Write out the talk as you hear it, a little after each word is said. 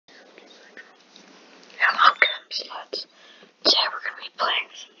sluts. Today we're gonna be playing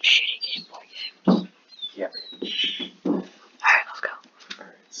some shitty Game Boy games. Yep. Alright, let's go.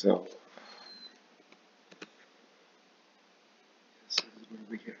 Alright, so this is where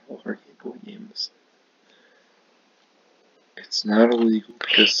we get all our Game Boy games. It's not illegal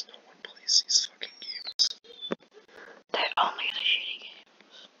because no one plays these fucking games. They're only the shitty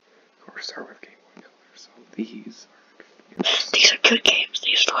games. Or start with Game Boy Color. So these are the games. These are good games.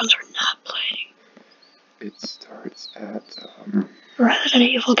 These ones we're not playing. It starts at Resident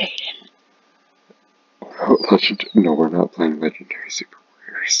Evil Gaiden. No, we're not playing Legendary Super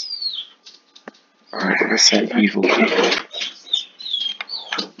Warriors. Alright, Resident Evil Gaiden.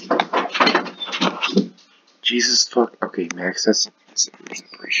 Jesus fuck. Okay, Max has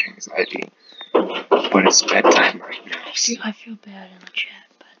separation anxiety. But it's bedtime right now. I feel bad in the chat,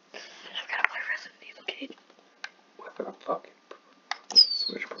 but I'm gonna play Resident Evil Gaiden. With a fucking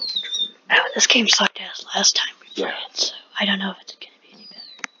Switch Pro controller. Oh, this game sucked ass last time we played it, so I don't know if it's gonna be any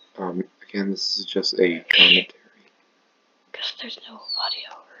better. Again, this is just a commentary. Because there's no audio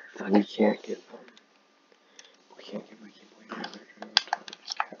or fucking... We can't get my Game Boy Color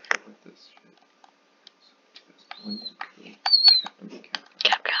just capture with this shit. So this one and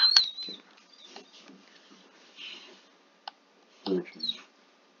Capcom. Virgin.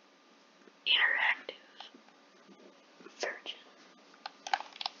 Interactive. Virgin.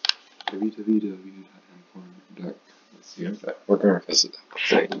 www.inform.com. Let's see if that. We're gonna visit that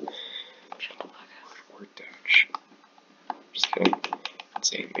website. We're Dutch. Just kidding.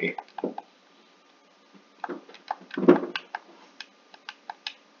 It's Amy.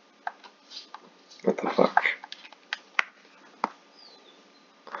 What the fuck?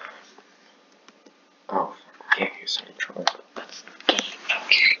 Oh, fuck. I can't use the controller. That's the game.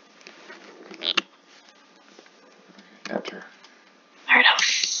 Okay. Enter. Alright, Oh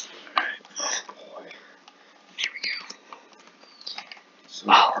boy. here we go. So,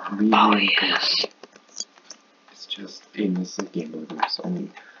 Oh yes. It's just in this Game Boy, there's only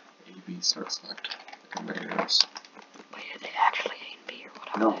A, B, start select, and there's. Wait, are they actually A and B or what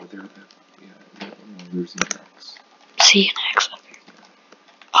are No, they? they're the. There's the X. C and X up here.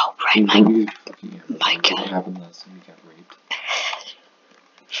 Oh, right, my God. What happened last time we got raped?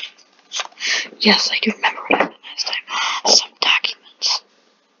 Yes, I do remember what happened last time. Some documents.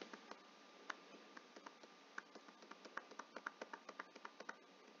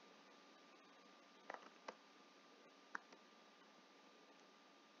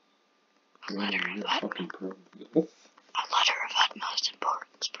 A letter of utmost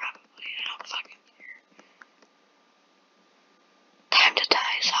importance, probably. I don't fucking care. Time to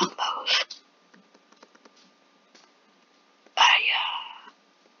die, zombos.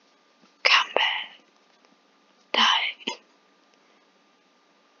 Combat. Die.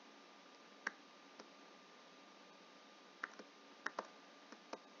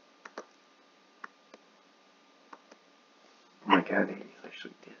 Oh my god, he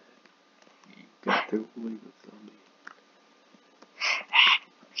actually did it. You got to believe it, zombie.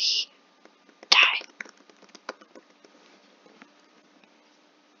 Die.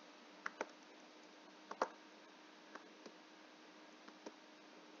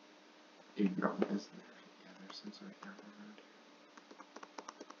 No, isn't there? Yeah, there's some sort of camera around here.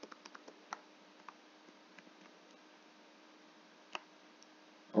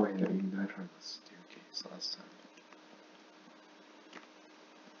 Oh yeah, you died from the staircase last time.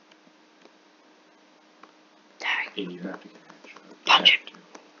 Die. And you have to get a headshot. Punch him.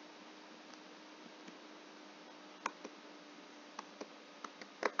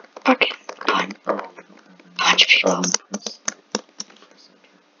 Fucking punch. Oh, we don't have any. Punch people. Press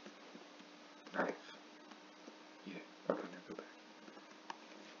enter. Knife. Yeah, okay, now go back.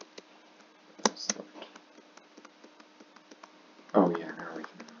 That's locked. Oh yeah, now we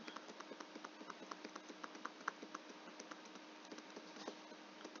can move.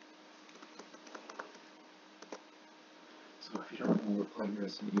 So if you don't know, we're playing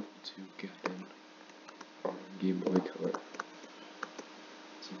Resident Evil 2 Gaiden on Game Boy Color.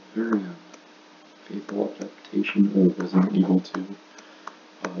 It's a very faithful adaptation of Resident Evil 2.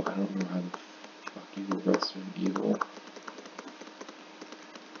 I don't know how the fuck you do Resident Evil.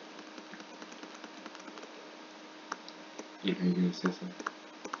 Yeah, you're gonna say something?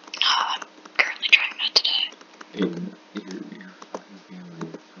 I'm currently trying not to die. Aiden, you're fucking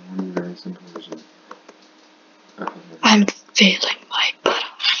failing. I want a very simple result. Okay, I'm failing my butt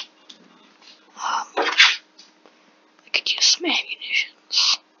off. I could use some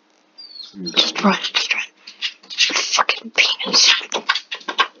ammunitions. Just run. Fucking penis.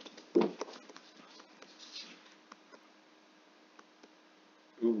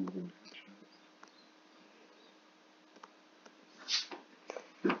 Ooh,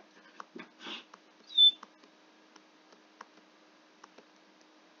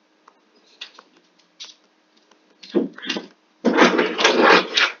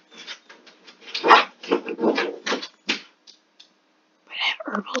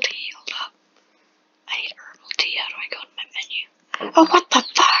 Herbal tea, hold up. I need herbal tea. How do I go to my menu? Oh, what the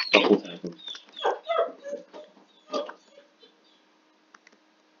fuck?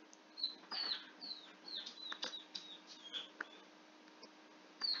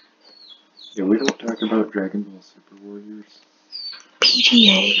 Yeah, we don't talk about Dragon Ball Super Warriors.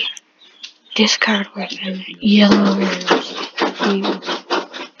 PGA. Discard weapon. Yellow herbs.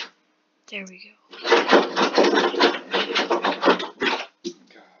 There we go.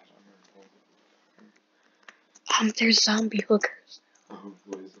 God, There's zombie hookers. oh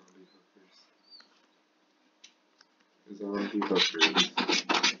boy, zombie hookers.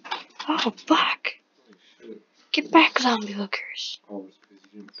 Oh, fuck. Holy shit. Get back, zombie hookers. Oh, it's because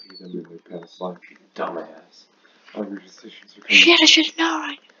you didn't pay them in their past life, you dumbass. All your decisions are Shit, I should have known.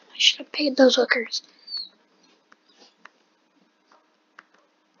 I should have paid those hookers.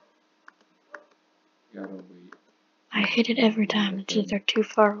 Gotta wait. I hit it every time. It's just they're too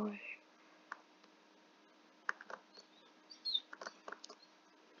far away.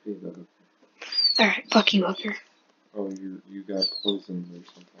 Pay the hooker. Alright, fuck you, hooker. Oh, you got poisoned or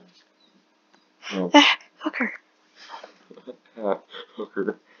something. Oh. Ah, hooker.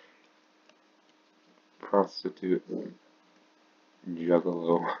 Hooker. Prostitute.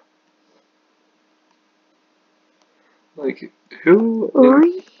 Juggalo. Like, who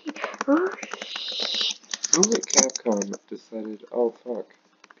at Capcom decided, oh fuck,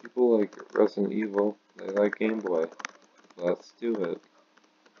 people like Resident Evil, they like Game Boy, let's do it.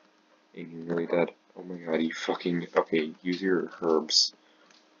 And you're nearly dead. Oh my god, you fucking, okay, use your herbs.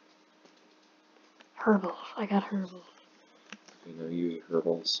 Herbal. I got herbal. Okay, now use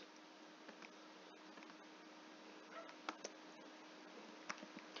herbals.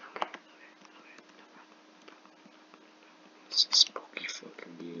 It's a spooky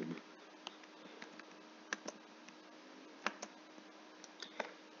fucking game.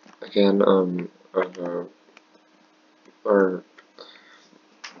 Again, our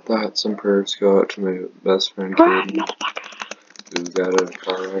thoughts and prayers go out to my best friend Caden, who got in a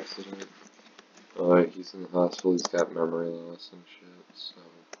car accident. He's in the hospital, he's got memory loss and shit, so.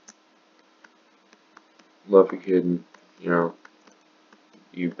 Love you, Caden. You know,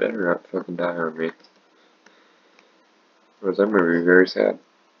 you better not fucking die on me. Or I'm gonna be very sad.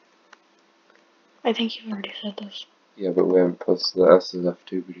 I think you've already said this. Yeah, but we haven't posted the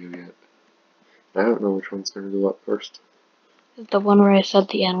SSF2 video yet. I don't know which one's gonna go up first. The one where I said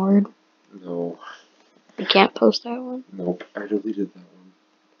the N-word? No. You can't post that one? Nope, I deleted that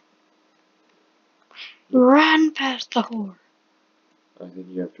one. Run past the whore. I think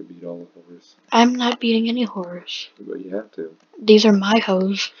you have to beat all the whores. I'm not beating any whores. But you have to. These are my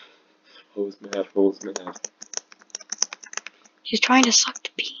hoes. Hose mad, hose mad. She's trying to suck the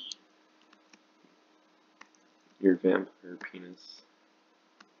pee. Your vampire penis.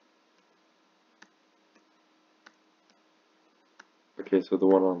 Okay, so the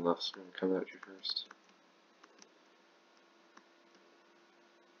one on the left's gonna come at you first.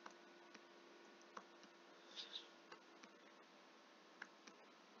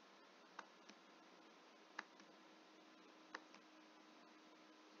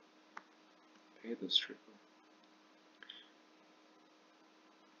 Pay this triple.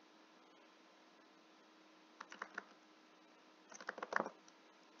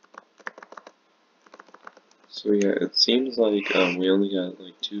 So yeah, it seems like we only got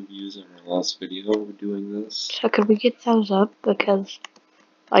like 2 views on our last video doing this. So could we get those up? Because,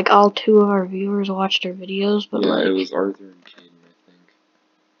 like, all 2 of our viewers watched our videos, but yeah, like... it was Arthur and Caden, I think.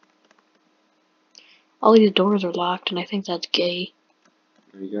 All these doors are locked, and I think that's gay.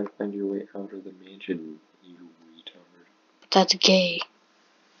 You gotta find your way out of the mansion, you retard. That's gay.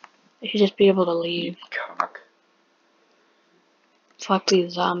 I should just be able to leave. You cock. Fuck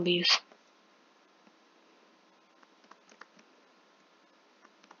these zombies.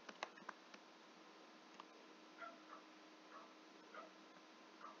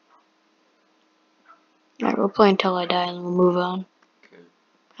 Alright, we'll play until I die and then we'll move on. Okay.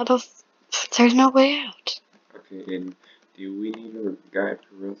 How the there's no way out. Okay, and do we need a guide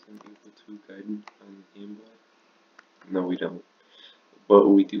for Resident Evil 2 Gaiden on the Game Boy? No, we don't. But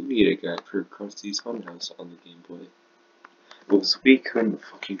we do need a guide for Krusty's Funhouse on the Game Boy. Because we couldn't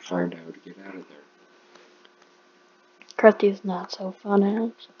fucking find how to get out of there. Krusty's not so fun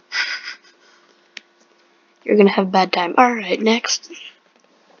as. You're gonna have a bad time. Alright, next.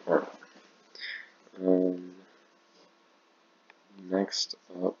 Alright. Next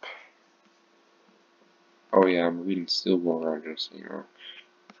up. Oh yeah, I'm reading Stillborn, just so you know.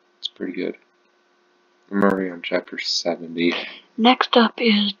 It's pretty good. I'm already on chapter 70. Next up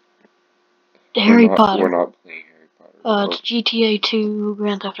is Harry Potter. We're not playing Harry Potter It's GTA 2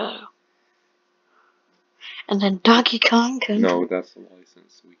 Grand Theft Auto. And then Donkey Kong Country. No, that's the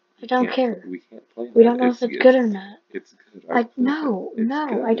license. I don't care. We can't play that. We don't know if it's good or not. It's good. No,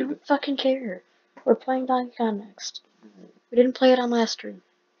 I don't fucking care. We're playing Donkey Kong next. We didn't play it on last stream.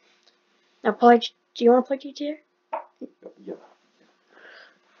 Now do you want to play GTA? Yeah.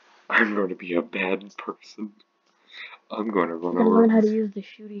 I'm going to be a bad person. I'm going to run over. Learn how to use the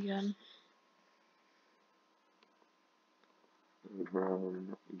shooty gun.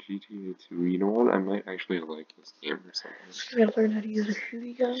 GTA 2. You know what? I might actually like this game or something. You gotta learn how to use a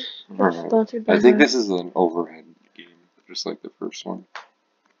shooty gun. Alright. Sponsored by I think this is an overhead game, just like the first one.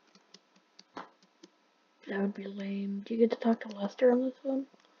 That would be lame. Do you get to talk to Lester on this one?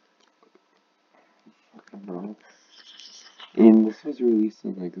 No. And this was released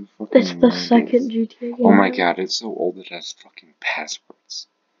in like the fucking It's the 90s. second GTA game. Oh my god, it's so old it has fucking passwords.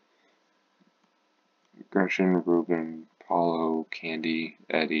 Gretchen, Ruben, Paulo, Candy,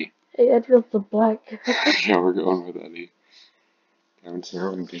 Eddie. Hey, Edward's the black guy. Yeah, we're going with Eddie.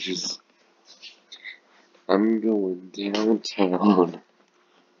 Downtown, bitches. I'm going downtown.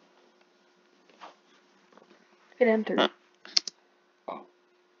 Hit enter. Oh.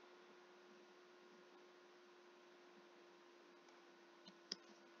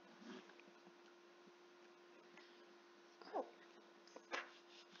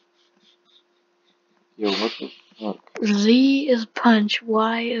 Yo, what the fuck? Z is punch,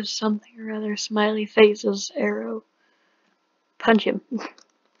 Y is something or other, smiley face is arrow. Punch him.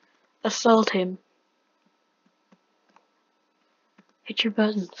 Assault him. Hit your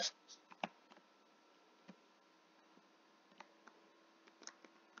buttons.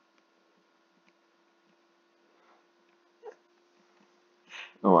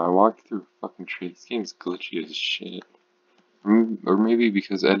 Oh, I walked through fucking tree. This game's glitchy as shit. Or maybe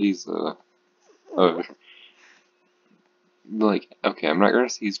because Eddie's, like, okay, I'm not gonna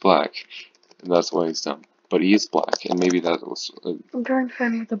say he's black, and that's why he's dumb. But he is black, and maybe that was. I'm trying to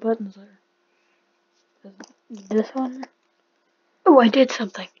find what the buttons are. This one? Oh, I did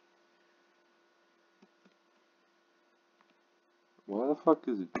something. Why the fuck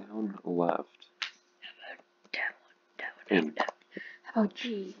is it down left? Down. How about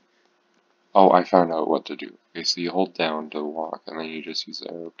G? Oh, I found out what to do. Okay, so you hold down to walk, and then you just use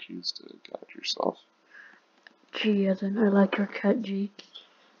arrow keys to guide yourself. G as in I like your cut, G.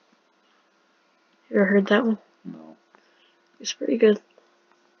 You ever heard that one? No. It's pretty good.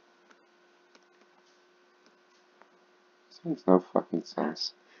 This makes no fucking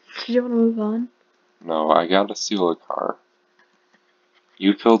sense. Do you want to move on? No, I gotta steal a car.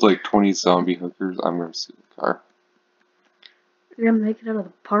 You killed like 20 zombie hookers, I'm gonna steal a car. You're gonna make it out of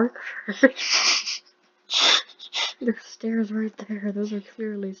the park first. There's stairs right there. Those are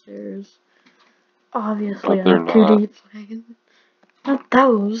clearly stairs. Obviously, But they're on a 2D not. plane. Not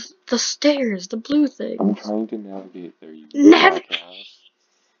those. The stairs. The blue things. I'm trying to navigate there, you Navigate! jackass.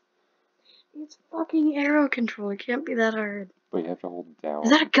 It's fucking arrow control. It can't be that hard. But you have to hold down. Is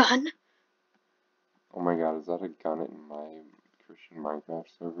that a gun? Oh my god, is that a gun in my Christian Minecraft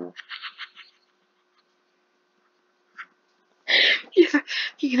server?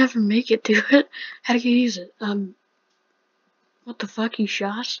 You can never make it to it. How do you use it? What the fuck? You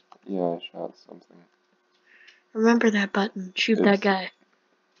shot? Yeah, I shot something. Remember that button. Shoot that guy.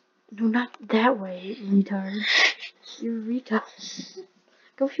 No, not that way, retard. You're a retard.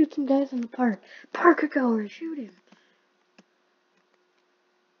 Go shoot some guys in the park. Parker goer, shoot him.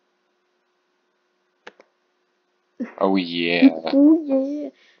 Oh yeah. Oh yeah.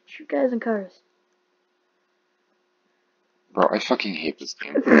 Shoot guys in cars. Bro, I fucking hate this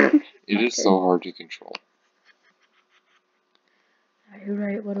game. It is so hard to control.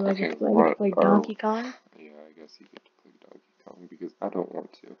 Alright, what do I get to play? I what get to play Donkey Kong? Yeah, I guess you get to play Donkey Kong because I don't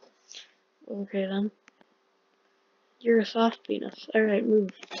want to. Okay then. You're a soft penis. Alright,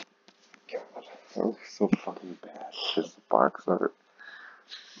 move. God, that looks so fucking bad. This box art.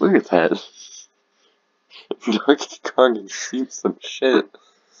 Look at that. Donkey Kong has seen some shit.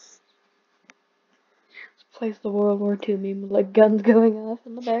 Plays the World War II meme with like guns going off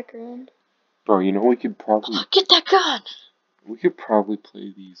in the background. Bro, you know we could probably Get that gun! we could probably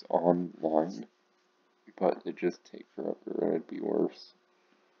play these online, but it'd just take forever and it'd be worse.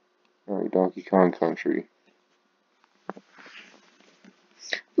 Alright, Donkey Kong Country.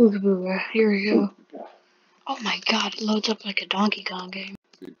 Ooga booga, here we go. Oh my god, it loads up like a Donkey Kong game.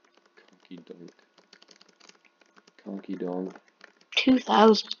 Dude, Conky Donk. Conky Donk.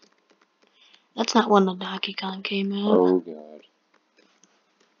 2000. That's not when the Donkey Kong came out. Oh god.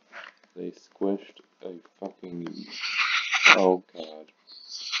 They squished a fucking... Oh god.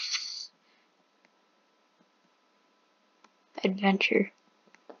 Adventure.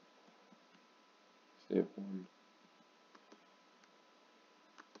 Save one.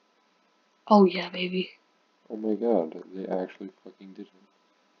 Oh yeah, baby. Oh my god, they actually fucking did it.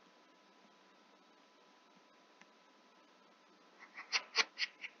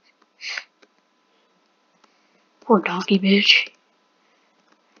 Poor donkey bitch.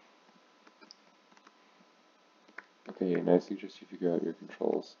 Okay, and I suggest you figure out your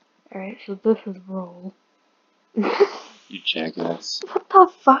controls. Alright, so this is roll. You jackass. What the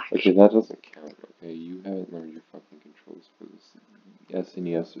fuck? Okay, that doesn't count, okay? You haven't learned your fucking controls for this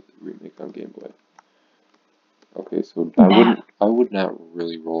SNES remake on Game Boy. Okay, so I would not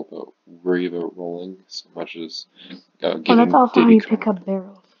really worry about rolling so much as Well, that's getting also how Diddy you Kong. pick up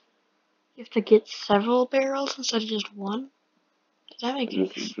barrels. You have to get several barrels instead of just one? Does that make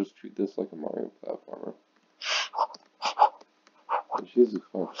sense? Just treat this like a Mario platformer. Jesus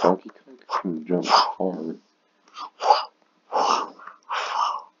fuck, Donkey Kong can jump far.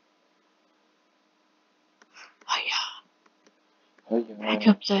 Pick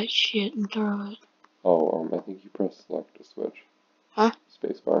up that shit and throw it. Oh, I think you press select to switch. Huh?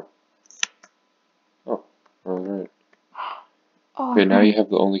 Spacebar. Oh, alright. Oh, Okay, now you have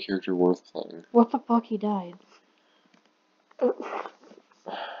the only character worth playing. what the fuck? He died. Let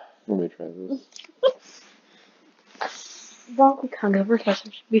me try this. Donkey Kong ever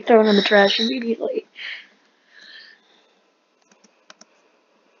should be thrown in the trash immediately.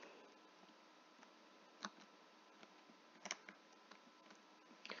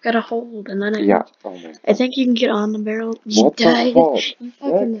 Gotta hold, and then Yeah. Oh my god. I think you can get on the barrel. You What died. the fuck? You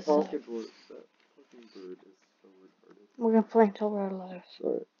fucking suck. That fucking bird is so retarded. We're gonna play until we're out of lives.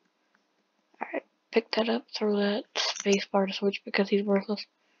 Alright. Alright, pick that up, throw that space bar to switch because he's worthless.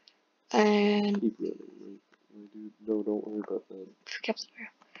 And Keep running, my dude. No, don't worry about that. skip the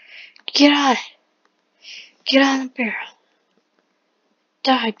barrel. Get on! Get on the barrel.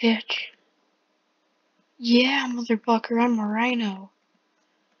 Die, bitch. Yeah, motherfucker, I'm a rhino.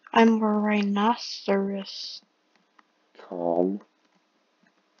 I'm a rhinoceros. Calm.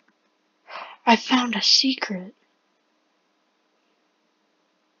 I found a secret.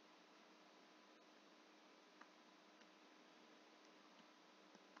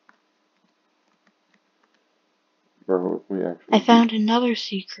 Bro, if we actually. I found another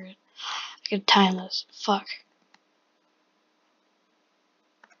secret. I could time this. Fuck.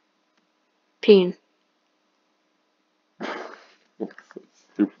 Peen. That's so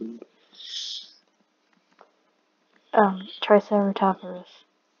stupid. Triceratops.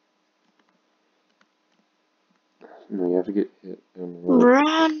 No, you have to get hit and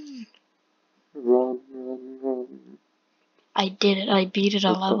Run! Run. I did it. I beat it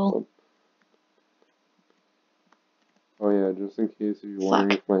a level. Oh yeah, just in case if you're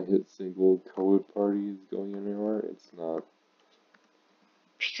wondering if my hit single code party is going anywhere, it's not.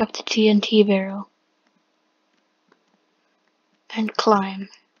 Pick up the TNT barrel. And climb.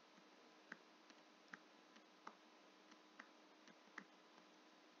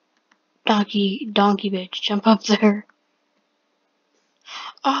 Donkey bitch, jump up there.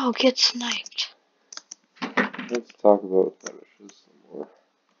 Oh, get sniped. Let's talk about fetishes some more.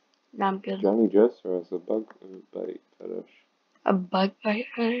 No, I'm good. Johnny Jester has a bug bite fetish. A bug bite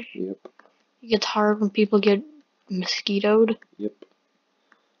fetish? Yep. It gets hard when people get mosquitoed. Yep.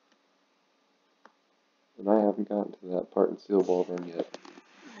 And I haven't gotten to that part in Steel Ball Run yet.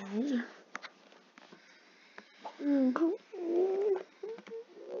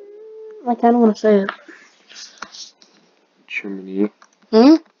 I kinda wanna say it. Chimney.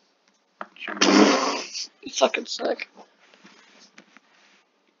 Hmm? Chimney. You fucking suck.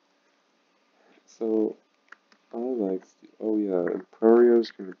 So, I like Steel. Oh yeah,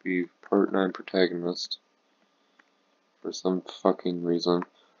 Prorio's gonna be part 9 protagonist. For some fucking reason.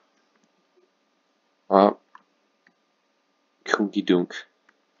 Kunky Dunk.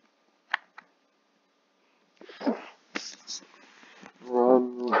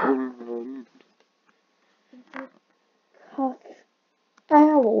 Run.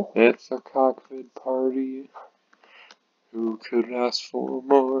 Ow. It's a cockpit party. Who could ask for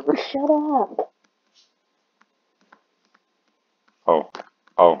more? Shut up.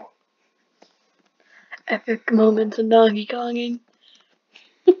 Oh. Epic moments in Donkey Konging.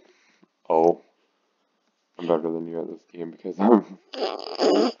 Oh. I'm better than you at this game because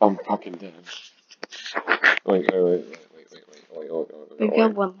I'm fucking dead. Wait. We've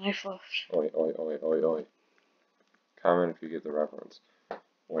got one life left. Wait. Comment if you get the reference.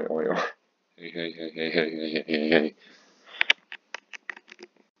 Wait. Hey.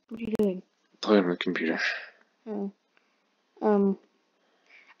 What are you doing? Playing on the computer. Oh.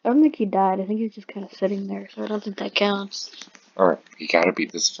 I don't think he died. I think he's just kind of sitting there, so I don't think that counts. Alright, we gotta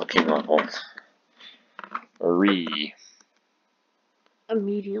beat this fucking level. Hurry.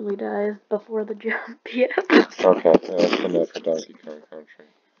 Immediately dies before the jump. Yeah. Okay, that's enough for Donkey Kong Country.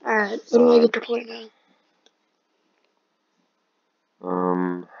 Alright, what do I get to play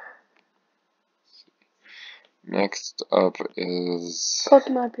now? Next up is...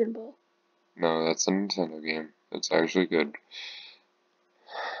 Pokemon Pinball. No, that's a Nintendo game. It's actually good.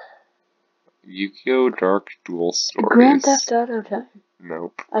 Yu-Gi-Oh! Dark Duel Stories. Grand Theft Auto time.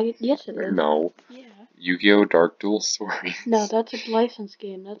 Nope. Yes, it is. No. Yeah. Yu-Gi-Oh! Dark Duel Stories. No, that's a licensed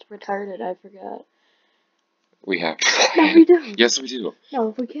game. That's retarded. I forgot. We have to play No, we don't. Yes, we do. No,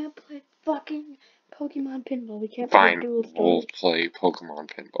 if we can't play fucking Pokemon Pinball, we can't Fine, play Dual we'll Stories. play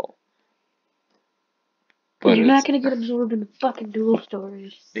Pokemon Pinball. But you're not gonna get absorbed in the fucking Dual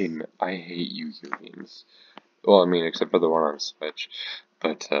Stories. Aiden, I hate Yu-Gi-Oh! Games. Well, I mean, except for the one on Switch.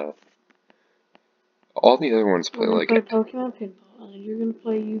 But, all the other ones play We're like gonna it. play Pokemon Pinball, and you're gonna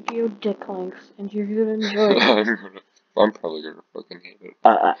play Yu-Gi-Oh! Dick Links, and you're gonna enjoy it. I'm probably gonna fucking hate it.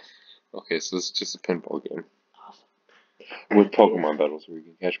 Okay, so this is just a pinball game. Awesome. With Pokemon battles where you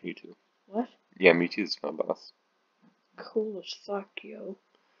can catch Mewtwo. What? Yeah, Mewtwo's my boss. Cool as fuck, yo.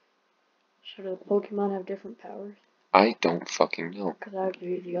 So do the Pokemon have different powers? I don't fucking know. Because that would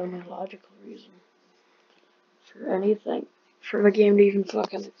be the only logical reason for anything. For the game to even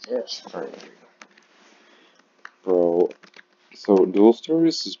fucking exist. Bro, so Dual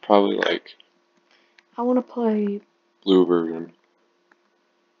Stories is probably like... I want to play... blue version.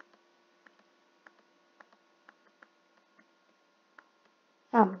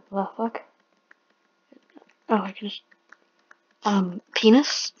 The fuck? Oh, I can just...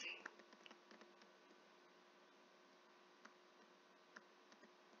 penis?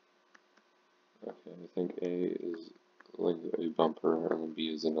 Okay, I think A is like a bumper, and then B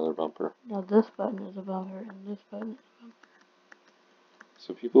is another bumper. No, this button is a bumper, and this button is a bumper.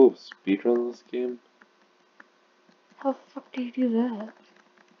 So people speedrun this game? How the fuck do you do that?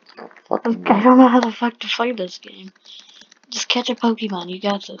 Fucking I don't know how the fuck to play this game. Just catch a Pokemon, you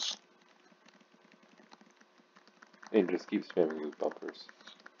got this. Hey, just keep spamming these bumpers.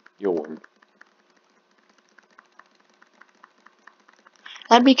 You'll win.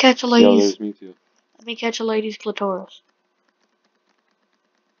 Let me catch a Yo, lady's... there's Mewtwo. Let me catch a lady's clitoris.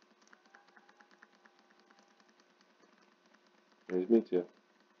 There's Mewtwo.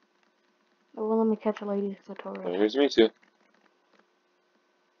 Oh, well, let me catch a lady's clitoris. There's Mewtwo.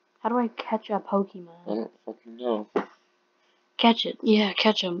 How do I catch a I Pokemon? don't fucking know. Catch it. Yeah,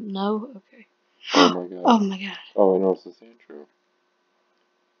 catch him. No? Okay. Oh my god. Oh my god. Oh, I know it's the Sandshrew.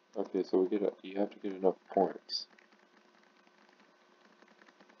 Okay, so you have to get enough points.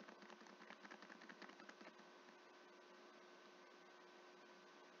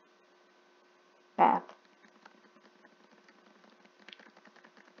 Bad.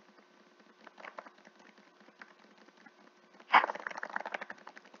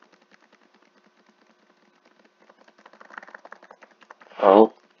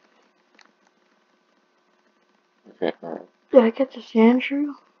 Oh. Okay, alright. Did I catch a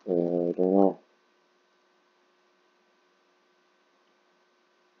Sandshrew? I don't know.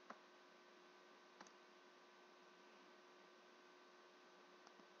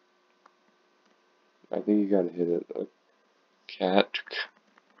 I think you gotta hit it. A cat.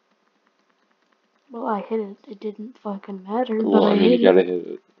 Well, I hit it. It didn't fucking matter, but Well, I mean, you hit gotta it. hit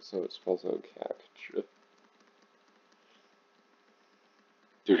it so it spells out cat.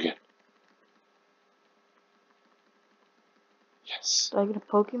 Do it again. Yes. Did I get a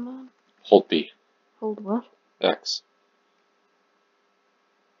Pokemon? Hold B. Hold what? X.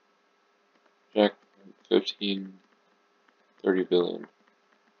 Jack, 15, 30 billion.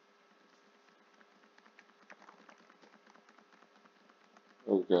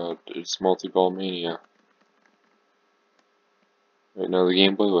 Oh god, it's multi-ball mania. Right now, the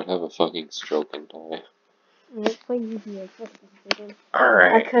Game Boy would have a fucking stroke and die. Let's play Yu-Gi-Oh!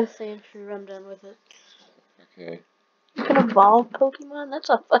 Alright. I cut a Sandshrew. I'm done with it. Okay. You can evolve Pokemon? That's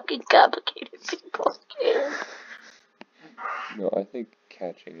a fucking complicated pinball game. No, I think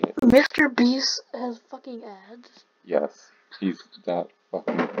catching it. Mr. Beast has fucking ads. Yes, he's that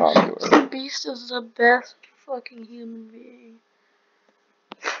fucking popular. Mr. Beast is the best fucking human being.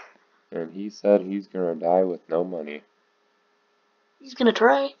 And he said he's gonna die with no money. He's gonna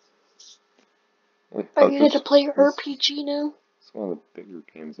try. Like, Are you going to play your RPG now? It's one of the bigger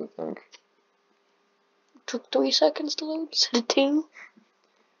games, I think. Took 3 seconds to load instead of 2.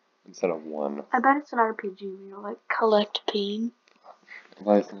 Instead of 1. I bet it's an RPG where you like collect pain.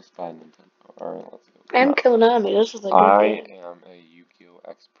 Licensed by Nintendo. Alright, let's go. And Konami, this is a good I game. am a Yu-Gi-Oh!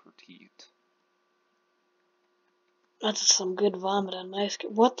 Expertise. That's some good vomit on my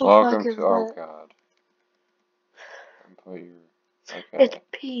skin. What the Welcome fuck is to, oh that? god. And put your, It's okay.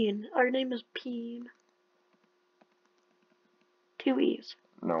 Peen. Our name is Peen. 2 E's.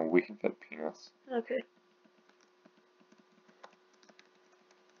 No, we can fit penis. Okay.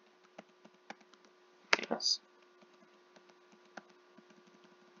 Yes.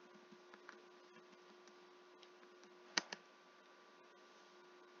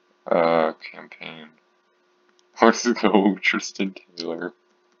 Campaign. Let's go, Tristan Taylor.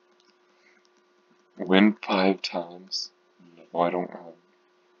 Win 5 times. No, I don't have.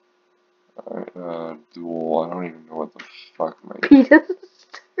 Duel. I don't even know what the fuck my. Penis.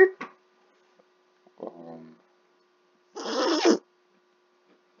 Um.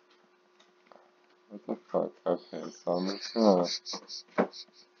 What the fuck? Okay, so I'm just gonna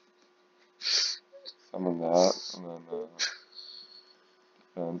summon that, and then,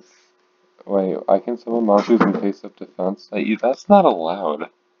 defense. Wait, I can summon monsters in face-up defense? That's not allowed.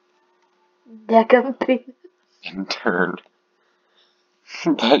 Deck of penis. In turn.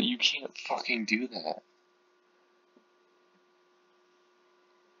 That, you can't fucking do that.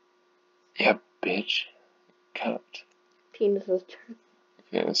 Yeah, bitch. Cut. Penis's turn.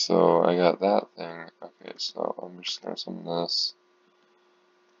 Okay, so I got that thing. Okay, so I'm just gonna summon this.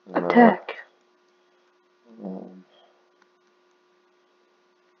 And, Attack.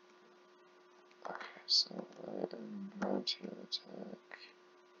 Okay, so I am going to attack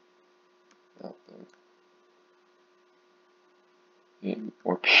that thing.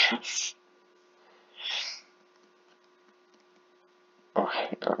 Or penis.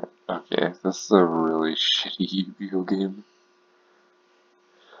 Okay, alright. Okay, this is a really shitty Yu-Gi-Oh game.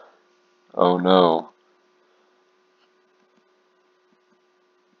 Oh no.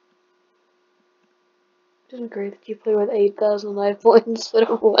 Isn't it great that you play with 8,000 life points instead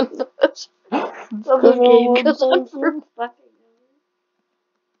of 1,000? Instead This of game goes on for 1,000. fucking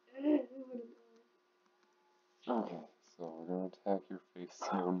Okay, so we're gonna attack your face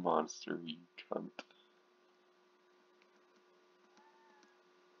down monster, you cunt.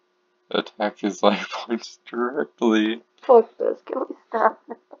 Attack his life points directly. Fuck this, can we stop?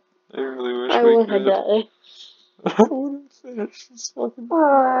 I really wish I we wanna could. die. I wanna finish this fucking.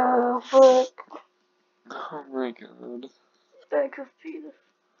 Oh, fuck. Oh my god. Deck of penis.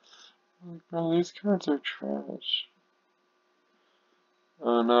 Like, bro, these cards are trash.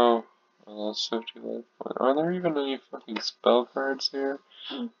 Oh no. I lost 50 life points. Are there even any fucking spell cards here?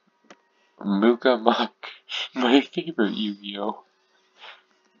 Muka Muck. My favorite Yu-Gi-Oh!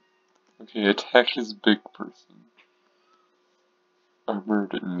 Okay, attack his big person.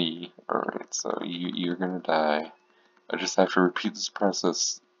 Armored knee. Alright, so you're gonna die. I just have to repeat this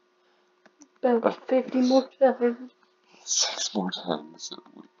process About 50 more times. 6 more times.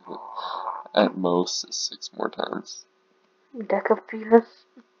 At most, 6 more times. Deck of penis.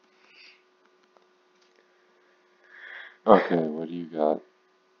 Okay, what do you got?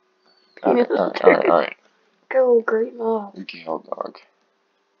 Penis Alright. Go, great mob. Gale Dog.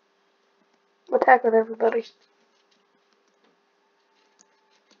 Attack with everybody.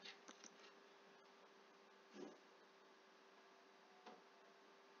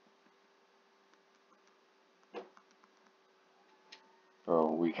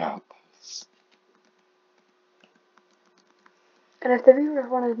 Oh, we got this. And if the viewers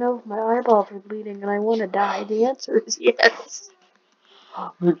want to know if my eyeballs are bleeding and I want to die, the answer is yes.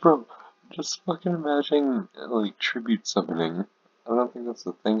 Like, bro, just fucking imagine, like, tribute summoning. I don't think that's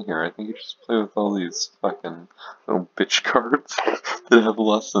the thing here. I think you just play with all these fucking little bitch cards that have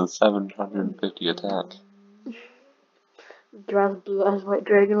less than 750 attack. Draws blue eyes white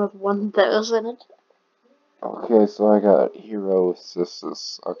dragon with 1,000. Okay, so I got Hero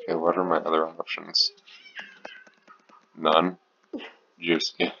Cissus. Okay, what are my other options? None?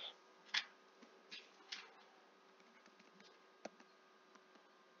 Juicy.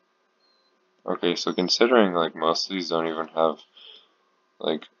 Okay, so considering, like, most of these don't even have,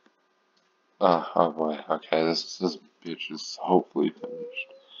 like, oh boy, okay, this bitch is hopefully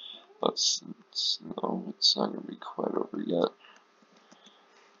finished. No, it's not gonna be quite over yet.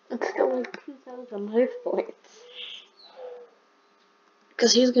 It's still like 2,000 life points.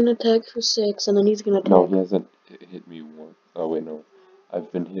 Because he's gonna attack for 6 and then he's gonna attack. No, he hasn't hit me once. Oh wait, no.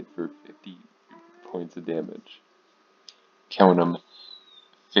 I've been hit for 50 points of damage. Count them.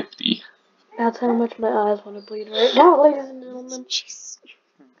 50. That's how much my eyes want to bleed right now, ladies and gentlemen. Jesus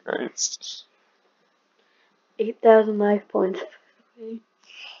Christ. 8,000 life points.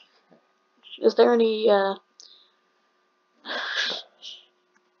 Is there any,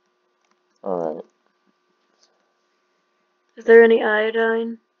 Alright. is there any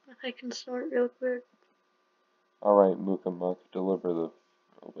iodine I can snort real quick? Alright, Mukamuck, deliver the...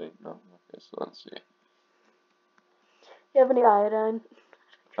 Oh, wait, no. Okay, so let's see. You have any iodine?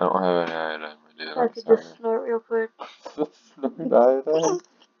 I don't have any iodine, my dude. I could just snort real quick. Snort iodine?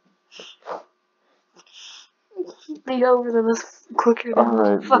 Be over them as quicker than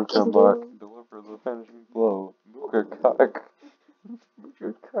Alright, fucking Mukamuck, deliver the finishing blow. Mukakuck.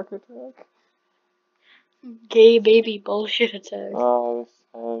 Mukakuck attack. Gay baby bullshit attack. This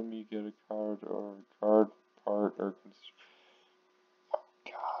time you get a card or a card part or...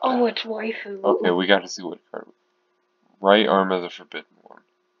 God. Oh, it's waifu. Okay, we gotta see what card. Right arm is a forbidden one.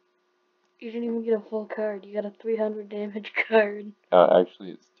 You didn't even get a full card. You got a 300 damage card.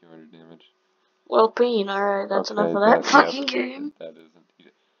 Actually, it's 200 damage. Well, Bean, alright, that's Okay, enough of that fucking yeah, game. that is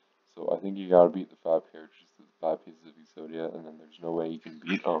indeed. So I think you gotta beat the 5 characters to the 5 pieces of Exodia, and then there's no way you can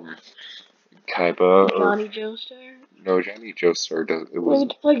beat Kaiba or Johnny Joestar. no, Johnny Joestar does. It We was.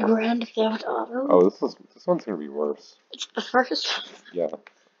 need to play Grand Theft Auto. Oh, this one's gonna be worse. It's the first. Yeah. I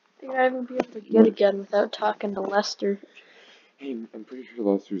think I would be able to get again without talking to Lester. Hey, I'm pretty sure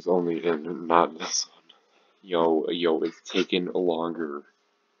Lester's only in not this one. Yo, it's taking longer.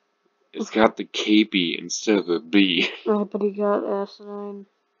 It's got the KP instead of the B. Oh, but he got asinine.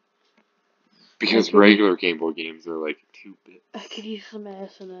 Because regular Game Boy games are like 2 bits. I could use some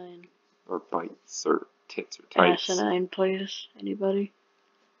asinine. Or bytes, or tits, or types. Asinine, please. Anybody?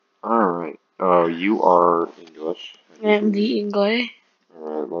 Alright. Oh, you are English. And the English.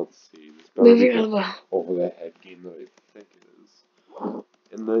 Alright, let's see. This better Moving be on. the over-the-head game that I think it is.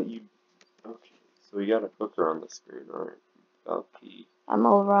 And that you... Okay, so we got a hooker on the screen, alright. P. I'm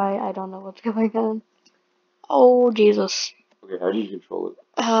alright. I don't know what's going on. Oh, Jesus. Okay, how do you control it?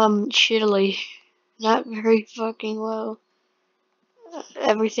 Shittily. Not very fucking well.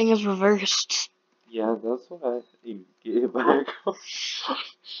 Everything is reversed. Yeah, that's what I think. Get back.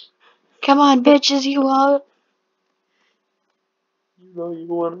 Come on, bitches, you want? You know you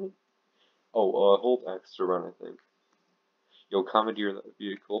want it. Oh, hold X to run, I think. You'll commandeer that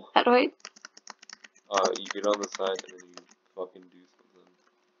vehicle. How do I? You get on the side and then you fucking do something.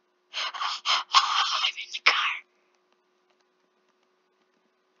 I'm in the car.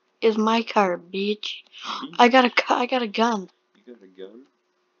 Is my car, bitch. I got a gun. You got a gun?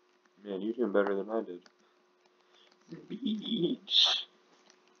 Man, you're doing better than I did. Beach.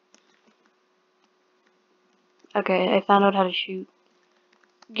 Okay, I found out how to shoot.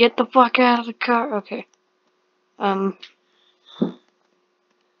 Get the fuck out of the car. Okay.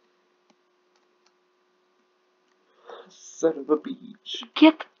 Son of a beach.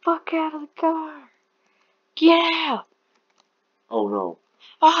 Get the fuck out of the car. Get out. Oh no.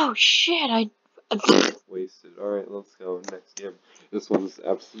 Oh shit, Wasted. Alright, let's go. Next game. This one's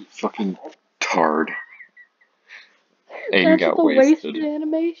absolute fucking tard. And That's got the wasted.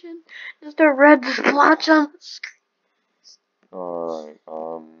 animation. Just a red splotch on the screen. Alright,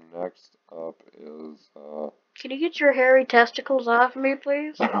 next up is, Can you get your hairy testicles off me,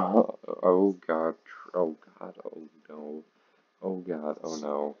 please? oh god, oh no. Oh god, oh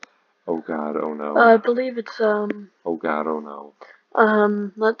no. Oh god, oh no. I believe it's, Oh god, oh no.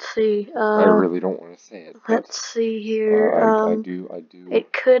 let's see, I really don't want to say it. let's see here, I do.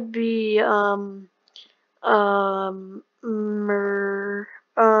 it could be,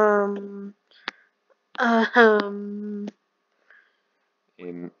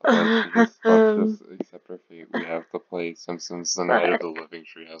 Let's just accept our fate. We have to play Simpsons The Night of the Living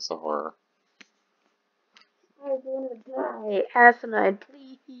Tree House of Horror. I wanna die. Asinine,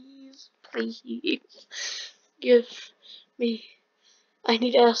 please. Please. Give me. I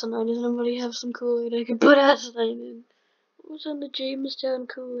need asinine. Does anybody have some Kool-Aid I can put asinine in? What was on the Jamestown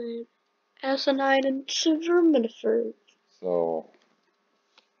Kool-Aid? Asinine and Silverminifer. So,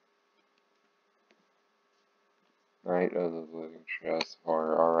 Night of the Living Tree House of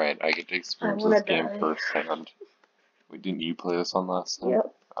Horror. Alright, I get to experience this game firsthand. Wait, didn't you play this one last time?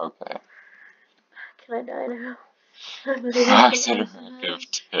 Yep. Okay. Can I die now? Fox interactive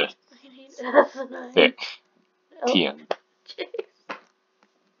tit. I need asinine. Thick. Oh, TN. jeez.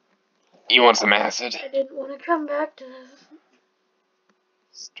 You want some acid? I didn't want to come back to this.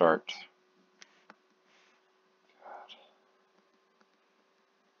 Start. God.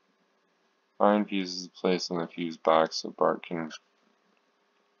 Find fuses placed in the fuse box so Bart can...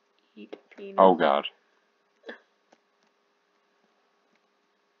 Eat peanut. Oh god.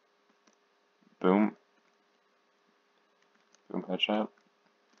 Boom. Boom headshot.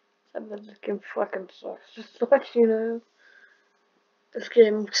 This game fucking sucks. Just to let you know. This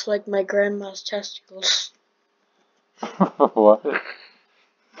game looks like my grandma's testicles. What?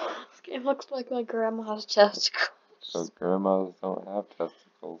 This game looks like my grandma's testicles. So grandmas don't have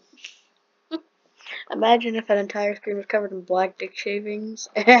testicles. Imagine if an entire screen was covered in black dick shavings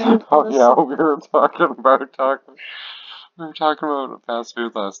and Oh yeah, we were talking about fast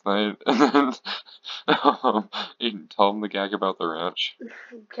food last night, and then you told him the gag about the ranch.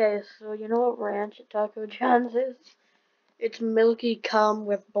 Okay, so you know what ranch at Taco John's is? It's milky cum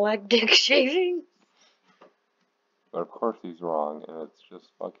with black dick shaving. But of course he's wrong, and it's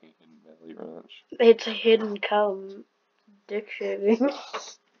just fucking Hidden Valley Ranch. It's a hidden cum dick shaving.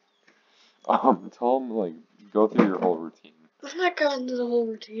 Tell him, like, go through your whole routine. I'm not going into the whole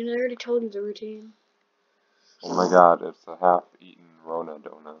routine. I already told you the routine. Oh my god, it's a half-eaten Rona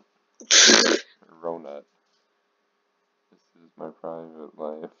donut. Ronut. This is my private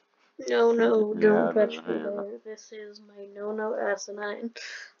life. No, don't touch me there. This is my no asinine.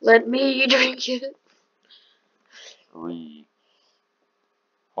 Let me drink it. What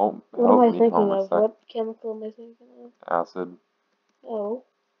am I thinking of? What chemical am I thinking of? Acid. Oh.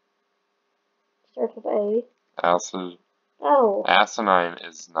 Starts with A. Acid. Oh. Asinine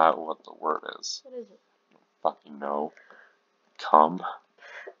is not what the word is. What is it? I don't fucking know. Cum.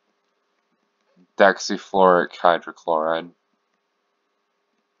 Deoxyfluoric hydrochloride.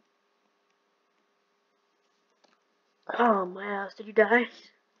 Oh, my ass. Did you die?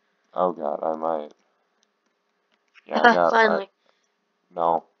 Oh god, I might. Yeah, I got Finally.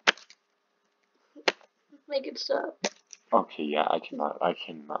 No. Make it stop. Okay, yeah, I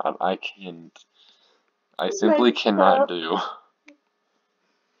simply cannot do.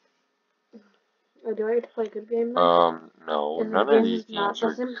 Oh, do I get to play a good game now? No, Is none the of game these not games The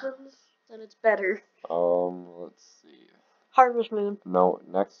are. Simpsons? Then it's better. Let's see. Harvest Moon. No,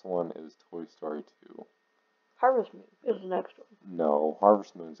 next one is Toy Story 2. Harvest Moon is the next one. No,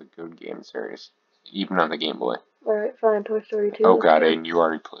 Harvest Moon's a good game series, even on the Game Boy. Alright, fine, Toy Story 2. Oh god, Aiden, you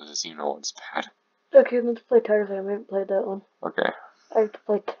already played this, you know it's bad. Okay, let's play Tarzan. We haven't played that one. Okay. I have to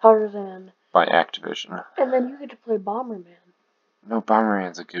play Tarzan. By Activision. And then you get to play Bomberman. No,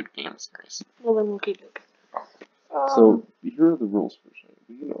 Bomberman's a good game series. Well, then we'll keep it. So, here are the rules for tonight.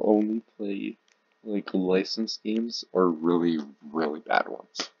 We can only play, like, licensed games or really, really bad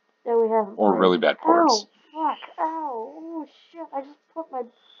ones. Yeah, we haven't. Or really bad ports. Ow! Fuck! Ow! Oh shit! I just put my.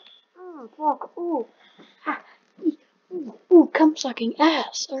 Oh fuck! Ooh! Ha! Ooh! Cum sucking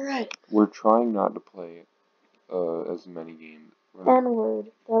ass! Alright. We're trying not to play as many games.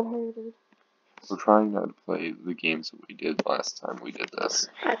 N-word. That hurted. We're trying not to play the games that we did last time we did this.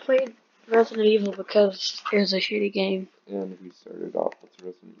 I played Resident Evil because it was a shitty game. And we started off with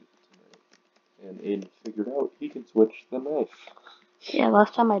Resident Evil tonight. And Aiden figured out he can switch the knife. Yeah,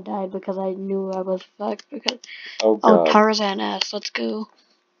 last time I died because I knew I was fucked because... Oh god. Oh, Tarzan ass, let's go.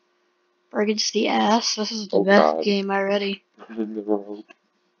 Or against the ass, this is the best game already. In the road.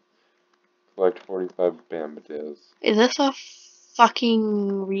 Collect 45 Bambadeos. Is this a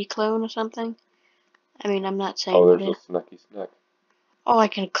fucking reclone or something? I mean, I'm not saying... Oh, there's a Snucky Snuck. Oh, I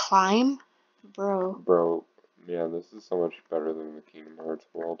can climb? Bro. Bro, yeah, this is so much better than the Kingdom Hearts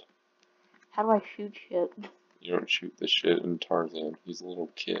world. How do I shoot shit? You don't shoot the shit in Tarzan. He's a little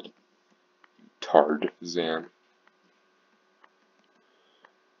kid. Tarzan.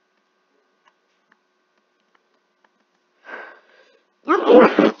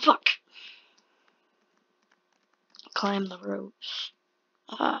 Fuck. Climb the ropes.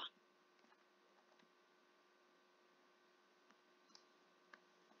 Ah.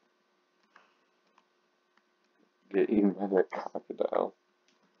 Get eaten by that crocodile.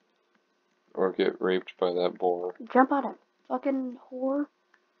 Or get raped by that boar. Jump on it. Fucking whore.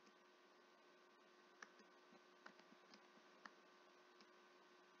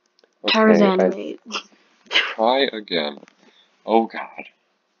 Okay, Tarzan mate. Try again. Oh god.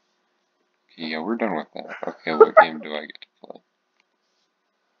 Okay, yeah, we're done with that. Okay, what game do I get to play?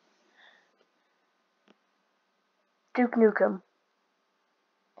 Duke Nukem.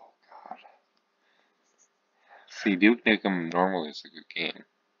 Oh god. See, Duke Nukem normally is a good game.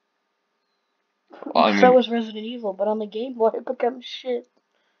 Well, I mean, so is Resident Evil, but on the Game Boy it becomes shit.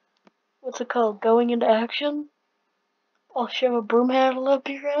 What's it called? Going into action? I'll shove a broom handle up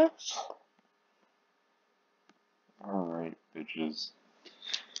your ass. alright, bitches.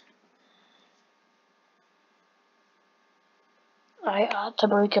 I ought to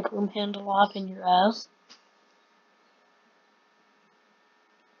break a broom handle off in your ass.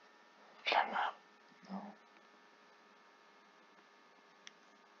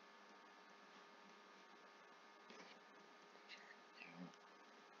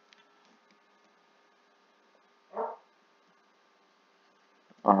 No.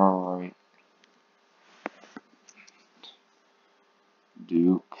 Alright.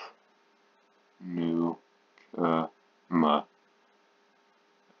 Duke Nukem.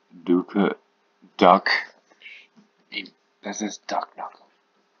 Duck. That says duck knuckle.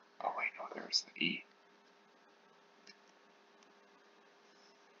 Oh wait, no, there's the E.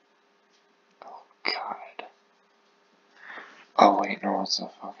 Oh god. Oh wait, no, it's a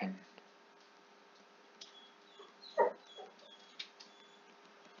fucking...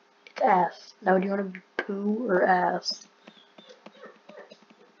 It's ass. Now, do you want to be poo or ass?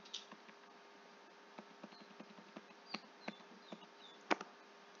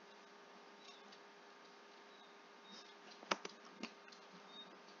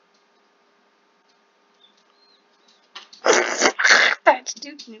 That's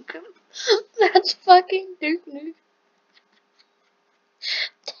Duke Nukem. That's fucking Duke Nukem.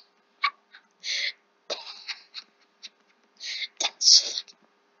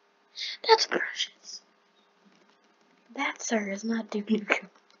 That's precious. That, sir, is not Duke Nukem.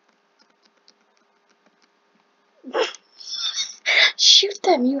 Shoot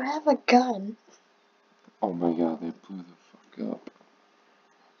them, you have a gun. Oh my god, they blew the fuck up.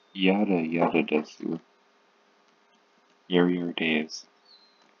 Yada yada desu. Your days.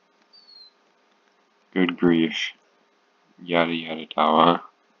 Good grief. Yada yada dawa.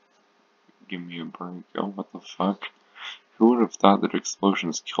 Give me a break. Oh, what the fuck? Who would have thought that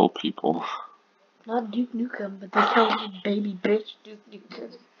explosions kill people? Not Duke Nukem, but they killed baby bitch Duke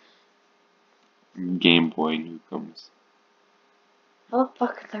Nukem. Game Boy Nukems. How the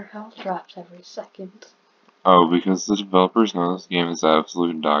fuck their health drops every second? Oh, because the developers know this game is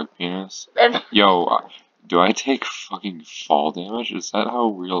absolute dog penis. Yo, do I take fucking fall damage? Is that how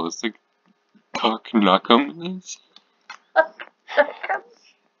realistic Duck Nukem is?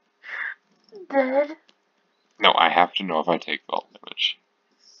 Dead. No, I have to know if I take fall damage.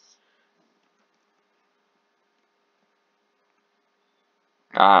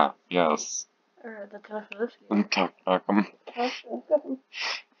 Ah, yes. Alright, that's enough for this game. Duck Nukem. Alright,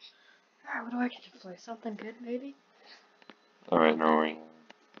 what do I get to play? Something good, maybe? Alright, no, wait.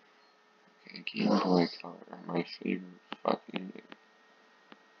 Okay, Game Boy Color, my favorite fucking game.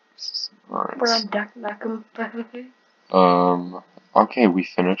 Alright. We're on Duck Nukem, by the way. Okay, we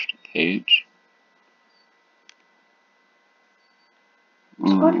finished a page.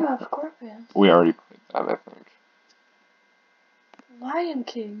 SpongeBob Scorpion. We already played that, I think. Lion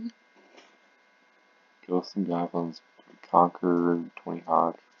King. Ghosts and Goblins, Conquer, 20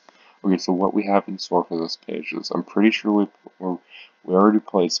 Hawk. Okay, so what we have in store for this page is, I'm pretty sure we already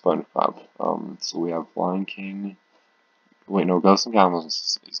played SpongeBob. So we have Lion King. Wait, no, Ghosts and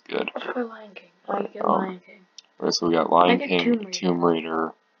Goblins is good. Let's play Lion King. How do you get Lion King? Alright, so we got Lion King, Tomb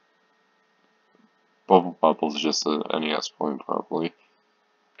Raider. Bubble Bubble's just a NES point, probably.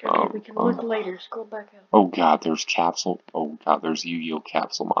 Okay, we can look later. Scroll back up. Oh god, there's Capsule. Oh god, there's Yu-Gi-Oh!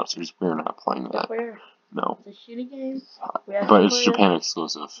 Capsule Monsters. We're not playing that. Where? No. It's a shitty game. But it's Japan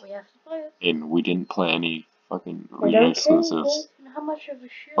exclusive. We have to play it. And we didn't play any fucking region exclusives. How much of a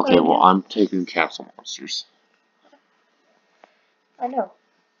shit? Okay, well, I'm taking Capsule Monsters. I know.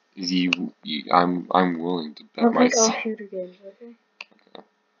 I'm willing to bet I'll take all myself. shooter games, okay? Okay.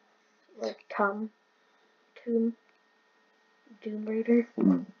 Like Doom Raider.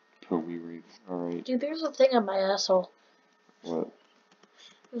 Tomb Raider. Alright. Dude, there's a thing on my asshole. What?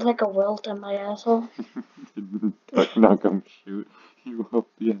 There's like a welt on my asshole. Duck not gonna shoot you up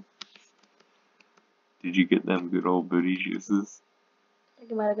yet. Did you get them good old booty juices? I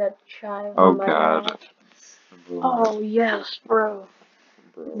think I might have got chives Oh on my god. ass. Oh yes, bro.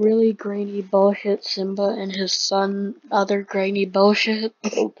 Really grainy bullshit Simba and his son other grainy bullshit.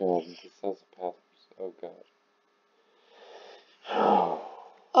 Oh god, this has a pass. Oh god.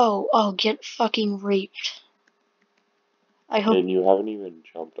 Oh, get fucking raped. I hope. And you haven't even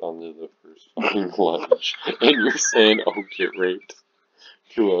jumped onto the first fucking ledge. And you're saying, oh, get raped.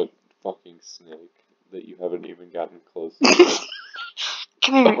 To a fucking snake that you haven't even gotten close to.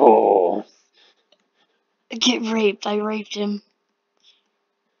 Come here. Oh. Get raped. I raped him.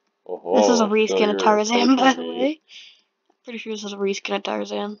 Oh, This is a reskin of Tarzan, by the me. way. Pretty sure this is a reskin of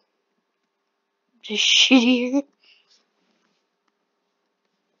Tarzan. Just shittier.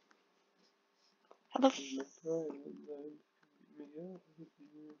 How the f-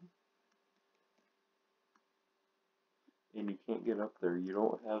 And you can't get up there. You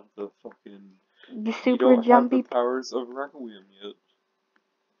don't have the fucking... The super you don't jumpy... have the powers of Requiem yet.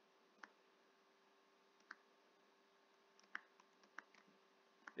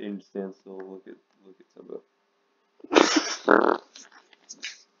 And stand still, look at Simba.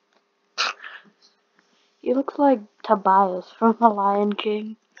 He looks like Tobias from The Lion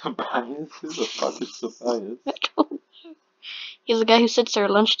King. Tobias? Who the fuck is Tobias? I don't know. He's the guy who sits at our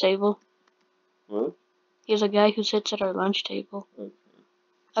lunch table. What? He's a guy who sits at our lunch table. Okay.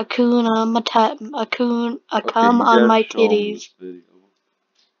 A coon on my a Okay, cum you on gotta my show 'em titties. this video.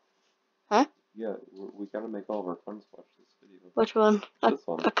 Huh? Yeah, we gotta make all of our friends watch this video. Which one? This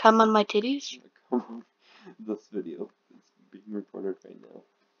one. A cum on my titties? This video. It's being recorded right now.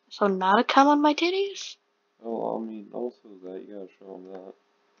 So not a cum on my titties? Oh, I mean, also that, you gotta show them that.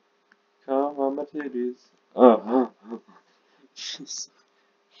 Come on my titties.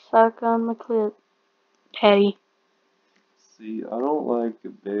 Suck on my clit. Petty. See, I don't like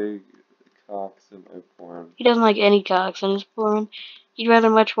big cocks in my porn. He doesn't like any cocks in his porn. He'd rather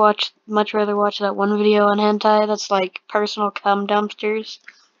much rather watch that one video on hentai that's like personal cum dumpsters.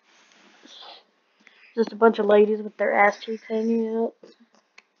 Just a bunch of ladies with their ass cheeks hanging out.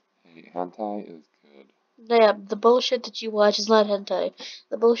 Hey, hentai is good. Yeah, the bullshit that you watch is not hentai.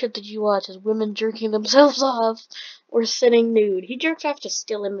 The bullshit that you watch is women jerking themselves off or sitting nude. He jerks off to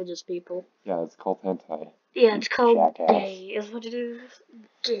still images, people. Yeah, it's called hentai. Yeah, it's called jackass. gay, is what it is.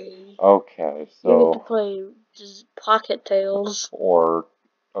 Gay. Okay, so... You get to play just pocket tails. Or...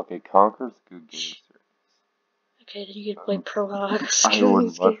 Okay, Conker's a good game series. Okay, then you get to play Pro Hogs. I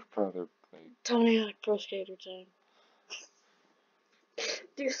would much rather play... Tony Hawk Pro Skater time.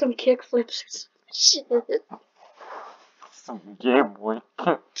 Do some kick flips or some shit. Some gameboy.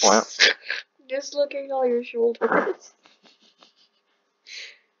 Just looking at all your shoulders.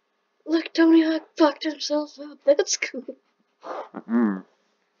 Look, Tony Hawk fucked himself up. That's cool.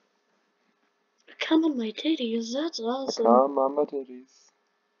 Come on my titties, that's awesome. Come on my titties.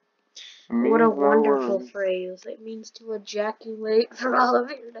 What a wonderful phrase. It means to ejaculate for all of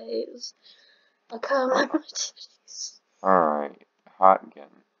your days. Come on my titties. Alright, Hot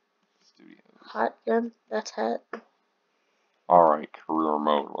Gun Studios. Hot gun? That's hot. Alright, career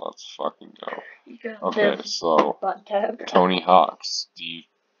mode, let's fucking go. You got Okay, this. so, Butt tap. Tony Hawk, Steve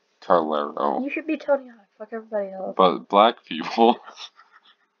Carlero. You should be Tony Hawk. Fuck everybody else. But black people.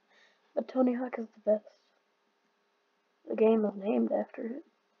 But Tony Hawk is the best. The game is named after it.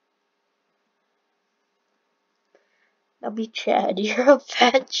 Now be Chad. You're a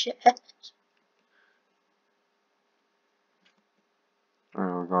fat Chad.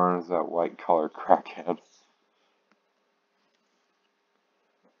 We're going as that white collar crackhead.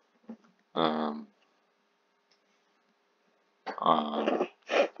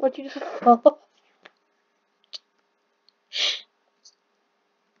 What'd you just call?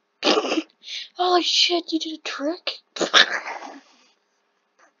 Holy shit, you did a trick? Let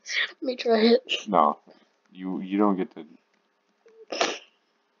me try it. No, you don't get to.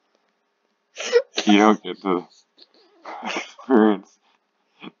 You don't get to experience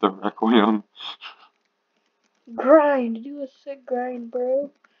the Requiem. Grind, do a sick grind,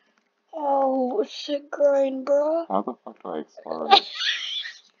 bro. Oh, a sick grind, bro. How the fuck do I accelerate?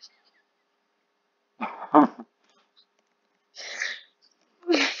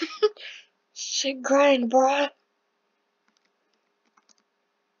 Sick grind, bro.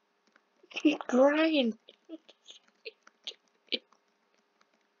 Grind.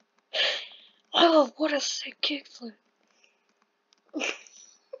 Oh, what a sick kickflip.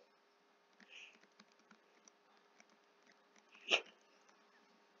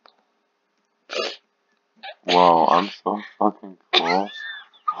 Whoa, I'm so fucking cool.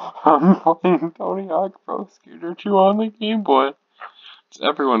 I'm playing Tony Hawk Pro Skater 2 on the Game Boy. It's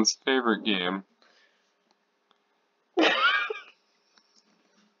everyone's favorite game.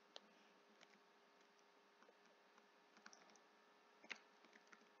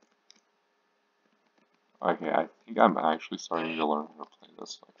 Okay, I think I'm actually starting to learn how to play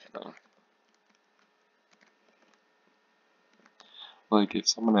this fucking thing. Like, if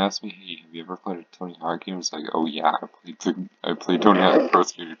someone asked me, hey, have you ever played a Tony Hawk game? It's like, oh yeah, I played Tony Hawk Pro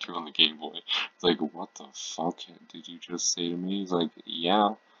Skater 2 on the Game Boy. It's like, what the fuck did you just say to me? He's like,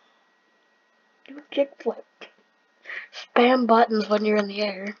 yeah. Do a kickflip. Spam buttons when you're in the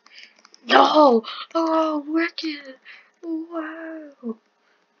air. No! Oh, wicked! Wow!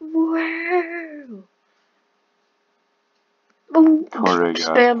 Wow! Boom!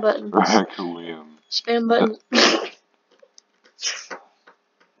 Spam buttons. Requiem. Spam buttons.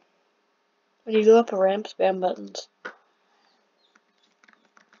 When you go up a ramp, spam buttons.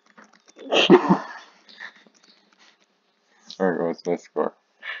 Alright, what's my score?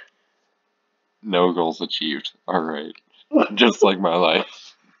 No goals achieved. Alright. Just like my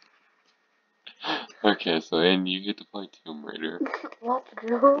life. Okay, so and you get to play Tomb Raider. Let's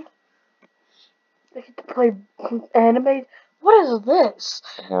go. I get to play anime. What is this?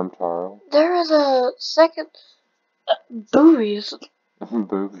 Hamtaro. There is a second boobies.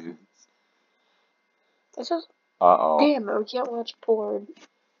 Boobies. This is Uh-oh. damn it. We can't watch porn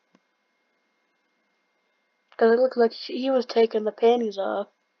because it looked like he was taking the panties off.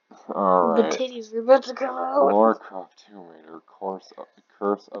 Alright. The titties are about to come out. Lara Croft Tomb Raider, Curse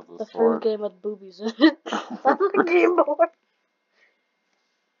of the The Sword. first game with boobies in it. On the Game Boy.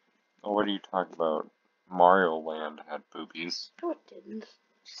 Oh, what are you talking about? Mario Land had boobies. No, it didn't.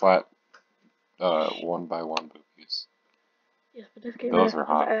 Flat, 1x1 boobies. Yes, but this game Those has are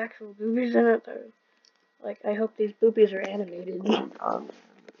hot. actual boobies in it, though. Like, I hope these boobies are animated. Oh god, man.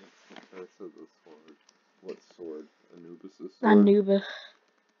 It's the Curse of the Sword. What sword? Anubis' sword? Anubis.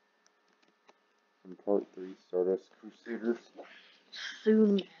 In part 3, Stardust Crusaders.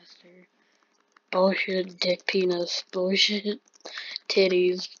 Soon Master. Bullshit, dick penis. Bullshit,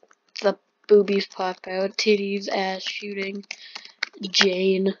 titties. The boobies pop out. Titties, ass shooting.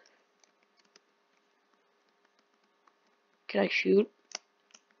 Jane. Can I shoot?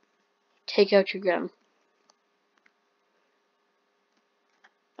 Take out your gun.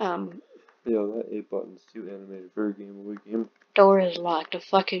 Yeah, that A button's too animated for a Game Boy game. Door is locked. Of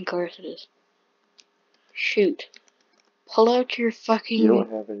fucking course it is. Shoot. Pull out your fucking... You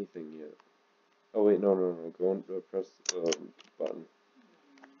don't have anything yet. Oh wait, no. Go and press the button.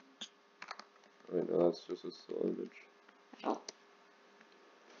 Wait, no, that's just a still image. Oh.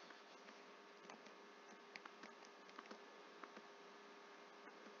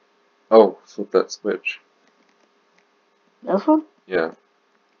 Oh, flip that switch. This one? Yeah.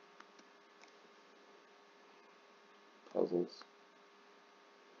 Puzzles.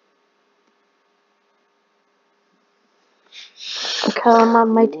 Come on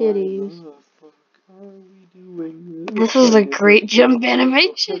my titties. Why the fuck are we doing this? This is a great jump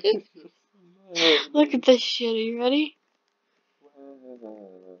animation. Look at this shit. Are you ready?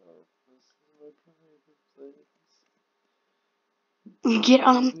 Get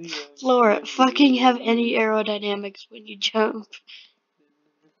on the floor. Fucking have any aerodynamics when you jump.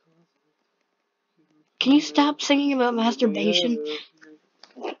 Can you stop singing about masturbation?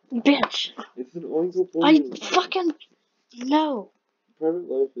 Bitch. It's an oingo I fucking... No. Private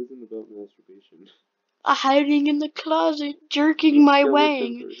life isn't about masturbation. Hiding in the closet, jerking my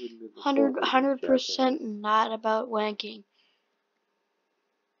wang. 100% not about wanking.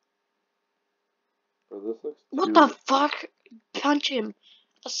 Bro, this looks What the fuck? Punch him.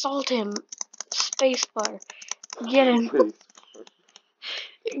 Assault him. Spacebar. Get him.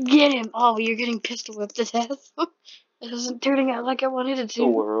 Get him. Oh, you're getting pistol whipped to death. It isn't turning out like I wanted it to.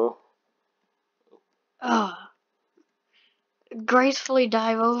 Laura. Gracefully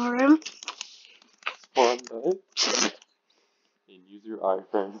dive over him. Spawn dive. And use your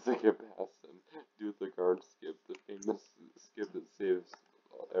iframes to get past him. Do the guard skip, the famous skip that saves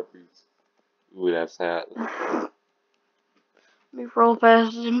every... Ooh, that's that. Let me roll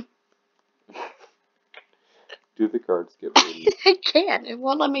past him. Do the guard skip, baby. I can't. It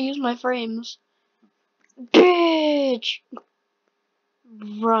won't let me use my frames. Bitch!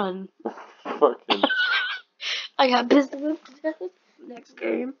 Run. Fucking... I got pistol whipped to death. Next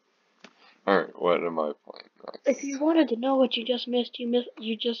game. Alright, what am I playing next? If you wanted to know what you just missed,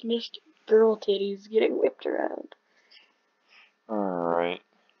 you just missed girl titties getting whipped around. Alright.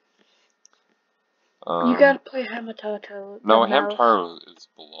 You gotta play Hamatato. No, Hamtaro is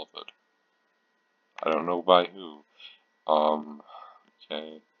beloved. I don't know by who.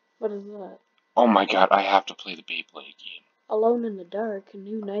 Okay. What is that? Oh my god, I have to play the Beyblade game. Alone in the Dark, a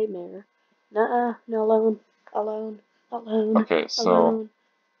new nightmare. Nuh-uh, no, alone. Okay, so,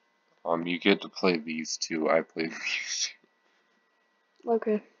 you get to play these two, I play these two.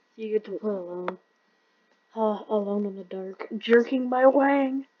 Okay, you get to play alone. Alone in the Dark. Jerking my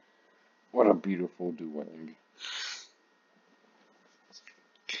wang. What a beautiful dueng.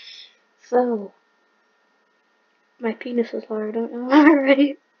 So, my penis is hard, am I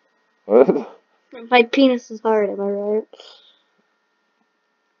right? What? My penis is hard, am I right?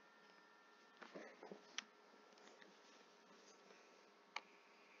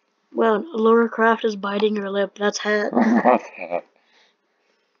 Well, Laura Croft is biting her lip. That's hat. That's hat.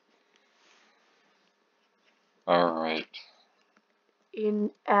 Alright. In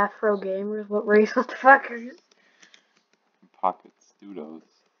Afro Gamers, what race of the fuckers? Pocket Studios.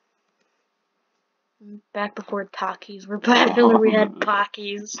 Back before Takis were popular, we had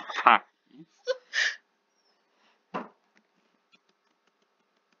Pockies.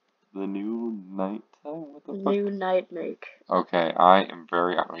 The new nighttime? What the fuck? New night make. Okay, I am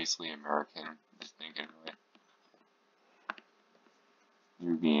very obviously American. Just thinking of it.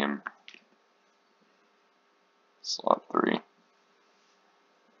 New game. Slot 3.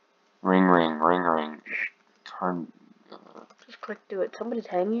 Ring. Just click do it. Somebody's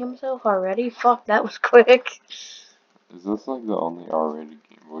hanging himself already? Fuck, that was quick. Is this like the only R-rated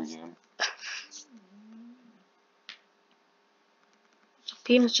Game Boy game?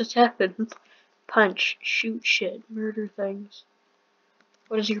 games just happened. Punch, shoot shit, murder things.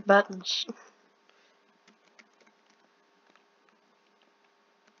 What is your buttons?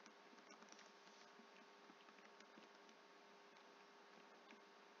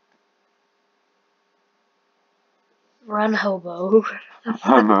 Run, hobo.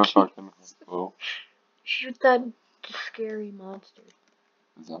 I'm a fucking hobo. Shoot that scary monster.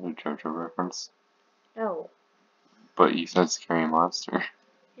 Is that a JoJo reference? No. But you said scary monster.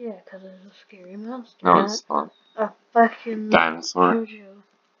 Yeah, because it's a scary monster. No, it's not. A fucking Dinosaur. JoJo.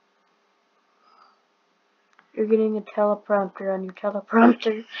 You're getting a teleprompter on your teleprompter.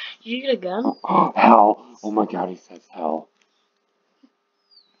 Did you get a gun? Oh, hell! Oh my god, he says hell.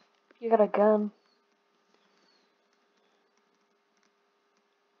 You got a gun.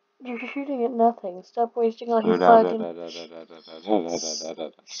 You're shooting at nothing. Stop wasting all your fucking...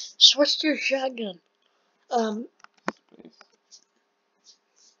 Switch to your shotgun. Space.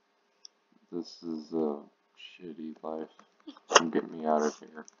 This is a shitty life. Come get me out of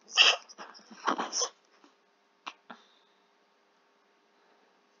here.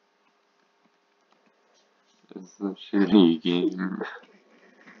 It's a shitty game.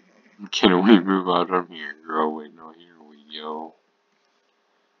 Can we move out from here? Oh wait, no, here we go.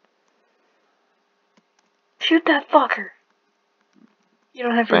 Shoot that fucker. You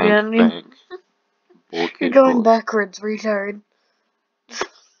don't have to gun me. Bank. You're going backwards, retard.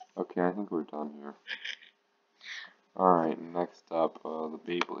 Okay, I think we're done here. Alright, next up, the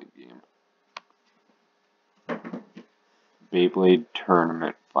Beyblade game. Beyblade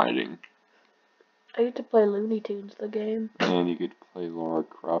Tournament Fighting. I get to play Looney Tunes, the game. And you get to play Laura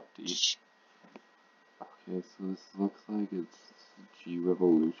Crofty. Okay, so this looks like it's G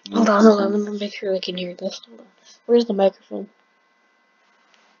Revolution. Hold on, let me make sure I can hear this. Hold on. Where's the microphone?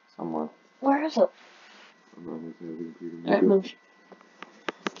 Somewhere. Where is it? Alright, move.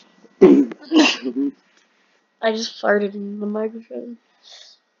 I just farted in the microphone.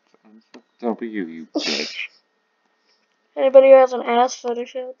 Don't be you bitch. Anybody who has an ass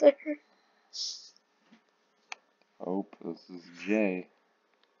fetish out there? Hope, this is Jay.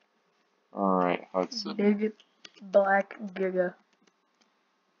 Alright, Hudson. Big black giga.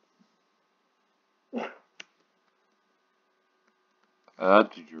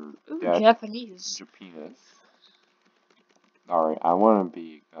 That's your dad. Japanese. Your penis. Alright, I wanna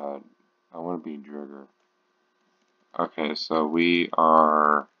be Jigger. Okay, so we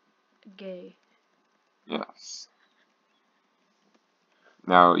are Gay. yes.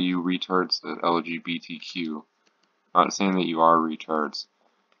 Now you retards the LGBTQ. Not saying that you are retards.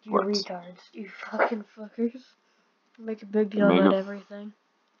 You're retards. You fucking fuckers. Make a big deal about everything.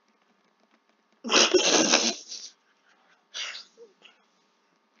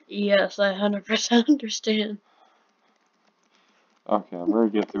 Yes, I 100% understand. Okay, I'm gonna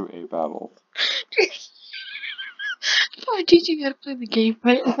get through a battle. I'm teaching you how to play the game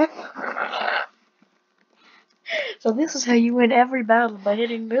right now. So this is how you win every battle, by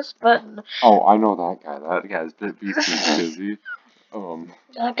hitting this button. Oh, I know that guy. That guy's busy.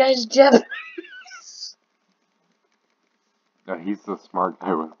 That guy's Japanese. Yeah, he's the smart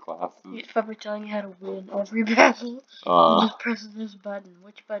guy with glasses. He's probably telling you how to win every battle. You just press this button.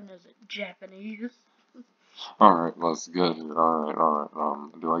 Which button is it? Japanese. Alright, let's go here.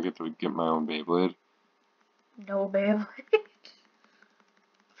 Alright. Do I get to get my own Beyblade? No, Beyblade.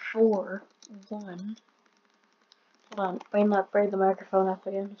 4, 1. Hold on, bring the microphone up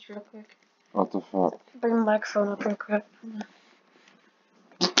again, just real quick. What the fuck? Bring the microphone up real quick.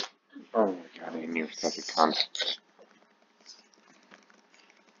 Oh my god, Aiden, you're such a cunt.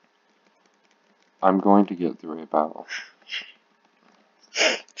 I'm going to get through a battle.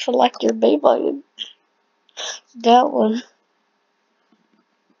 Select your Beyblade. That one.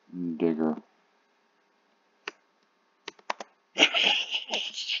 Digger.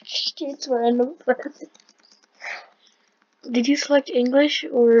 It's random. Did you select English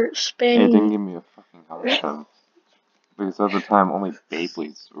or Spanish? It didn't give me a fucking option. Because at the time, only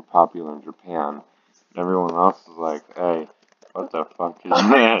Beyblades were popular in Japan. And everyone else was like, hey, what the fuck is this?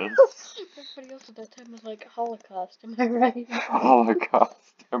 Everybody else at that time was like, Holocaust, am I right? Holocaust,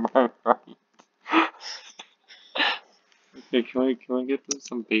 am I right? Okay, can I get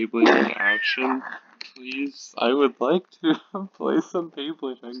some Beyblade in action, please? I would like to play some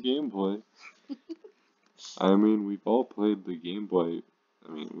Beyblade on Game Boy. I mean, we've all played the Game Boy.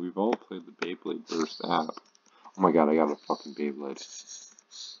 I mean, we've all played the Beyblade Burst app. Oh my god, I got a fucking Beyblade.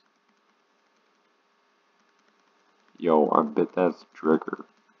 Yo, I bet that's Trigger.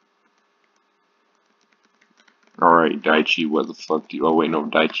 Alright, Daichi, what the fuck do you... Oh wait, no,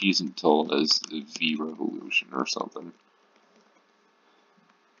 Daichi isn't until as the V Revolution or something.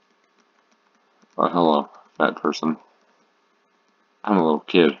 Oh, hello, fat person. I'm a little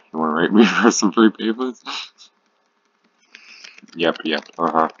kid. You wanna rate me for some free papers? Yep, uh-huh. Yep,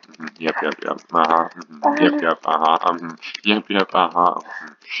 uh-huh. Yep, uh-huh. Yep, uh-huh. Yep, uh-huh.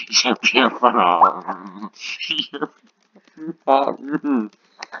 Yep,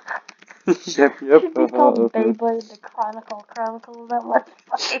 Should be called Beyblade the Chronicle that one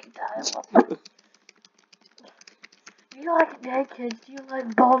fucking time. You like dead kids, you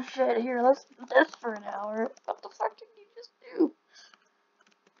like bullshit. Here, let's do this for an hour. What the fuck did you just do?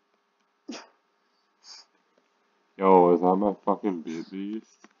 Yo, is that my fucking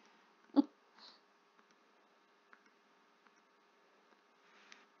beast?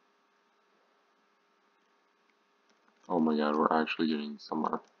 Oh my god, we're actually getting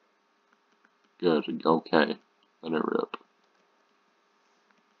somewhere. Good, okay. Let it rip.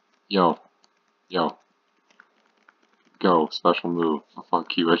 Yo. Go, special move.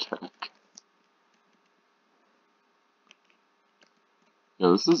 Fuck you, attack.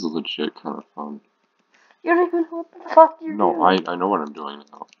 Yo, this is legit kind of fun. You don't even know what the fuck you're doing. No, I know what I'm doing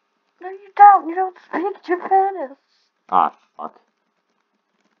now. No, you don't. You don't speak Japanese. Ah, fuck.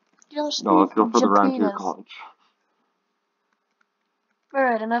 You don't speak No, let's go for the round 2 Japanese. college.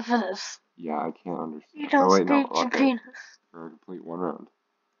 Alright, enough of this. Yeah, I can't understand. You don't wait, speak no, okay. Japanese. We're gonna complete one round.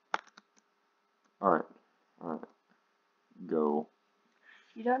 Alright. Go.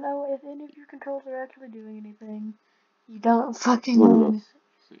 You don't know if any of your controls are actually doing anything. You don't fucking Look know at anything.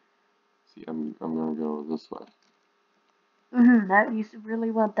 this. See, I'm gonna go this way. That you really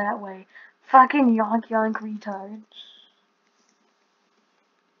went that way. Fucking yonk retard.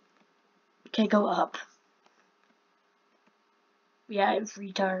 Okay, go up. Yeah, it's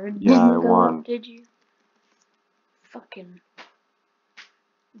retard. Yeah, I Didn't go won. up, did you? Fucking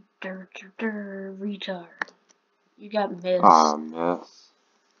retard. You got miss. Ah,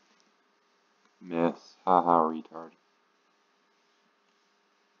 miss. Haha, retard.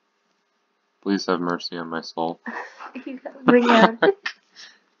 Please have mercy on my soul. You got ring out.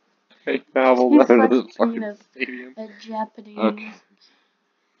 I babbled He out of sucks the fucking penis stadium. at Japanese. Okay.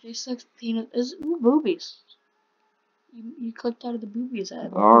 He sucks penis. Ooh, boobies. You clicked out of the boobies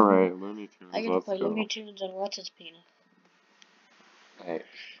ad. Alright, Looney Tunes, I get to let's play go. Looney Tunes and what's his penis. Hey.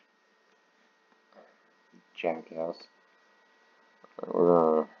 Jackass. We're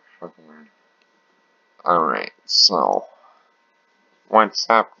gonna fucking... Alright, so... What's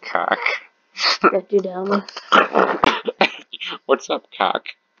up, cock? Get you down. What's up, cock?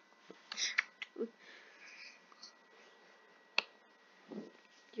 Do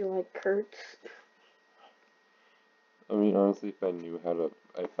you like Kurtz? I mean, honestly, if I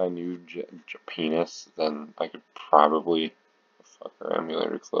knew penis, then I could probably fuck our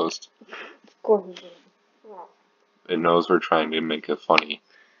emulator closed. Of course you did. It knows we're trying to make it funny.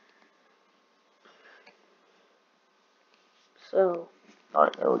 So.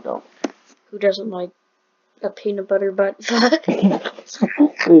 Alright, there we go. Who doesn't like a peanut butter butt fuck?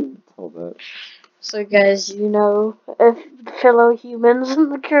 Hold that. So guys, you know, if fellow humans in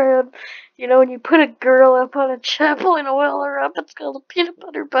the crowd, you know when you put a girl up on a chapel and oil her up, it's called a peanut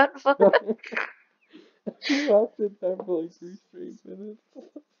butter butt fuck. You watched it there for like 3 straight minutes.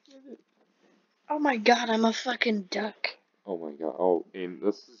 Oh my god, I'm a fucking duck. Oh my god. Oh, and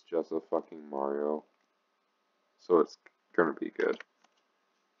this is just a fucking Mario. So it's gonna be good.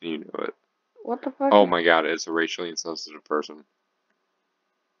 You know it. What the fuck? Oh my god, it's a racially insensitive person.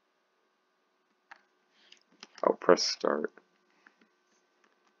 Oh, press start.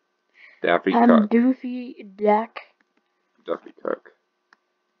 Daffy I'm Cook. Doofy Duck. Duffy Cook.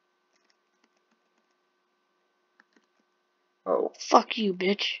 Oh. Fuck you,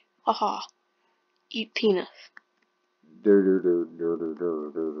 bitch. Haha. Eat penis.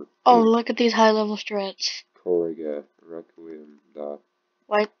 Oh, look at these high level strats. Corriga. Requiem.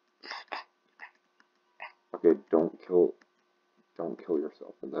 What? Okay, don't kill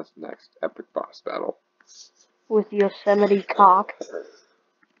yourself in this next epic boss battle. With Yosemite cock.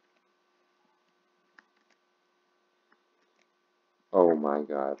 Oh my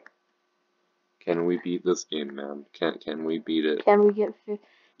god. Can we beat this game, man? Can we beat it? Can we get 50?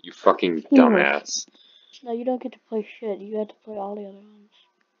 You fucking dumbass. No, you don't get to play shit. You have to play all the other ones.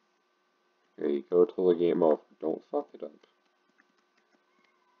 There you go till the game over. Don't fuck it up.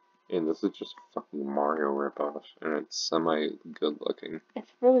 And this is just fucking Mario ripoff, and it's semi-good looking.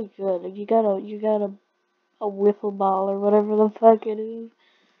 It's really good. You got a wiffle ball or whatever the fuck it is.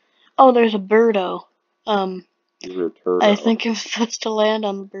 Oh, there's a birdo. You're a turtle. I think I'm supposed to land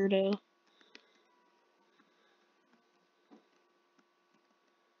on the birdo.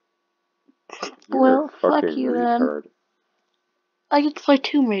 You're Well, a fuck fucking you retard. then. I get to play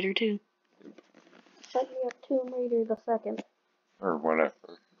Tomb Raider too. Set me up Tomb Raider the second. Or whatever.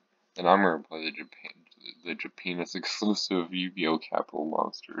 And I'm gonna play the Japanese exclusive Yu-Gi-Oh! Capital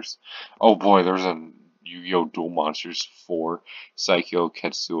Monsters. Oh boy, there's a Yu-Gi-Oh! Duel Monsters 4 Psycho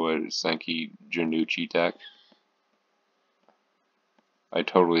Ketsua Senki Januchi deck. I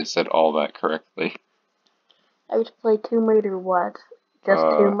totally said all that correctly. I used to play Tomb Raider what? Just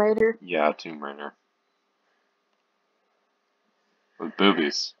Tomb Raider? Yeah, Tomb Raider. With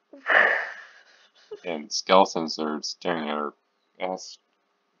boobies. And skeletons that are staring at her ass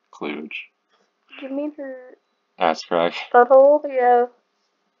cleavage. Do you mean her Ass crack. butthole? Yeah.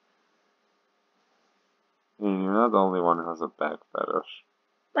 You're not the only one who has a back fetish.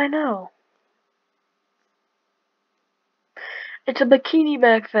 I know. It's a bikini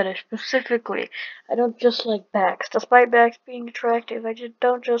back fetish, specifically. I don't just like backs. Despite backs being attractive, I just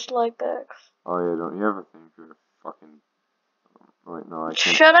don't just like backs. Oh yeah, don't you ever think you're fucking... Wait, no, I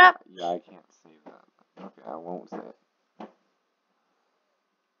can't... Shut up! Yeah, I can't say that. Okay, I won't say it. You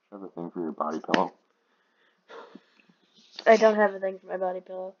have a thing for your body pillow? I don't have a thing for my body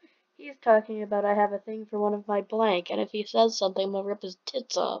pillow. He's talking about I have a thing for one of my blank, and if he says something, I'm gonna rip his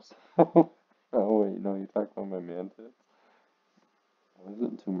tits off. Oh wait, no, you're talking about my man tits? Why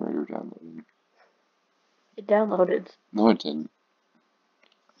isn't Tomb Raider downloading? It downloaded. No, it didn't.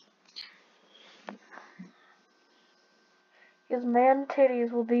 His man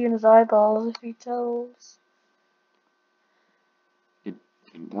titties will be in his eyeballs if he tells. It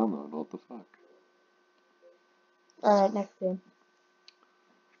didn't download, what the fuck? Alright, next game.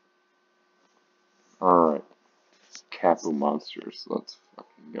 Alright. Capital Monsters, let's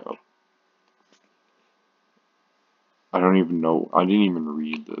fucking go. I don't even know, I didn't even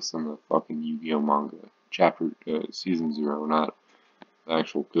read this in the fucking Yu-Gi-Oh! Manga. Season 0, not the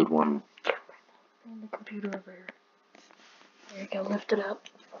actual good one. Bring the computer over here. There you go, lift it up.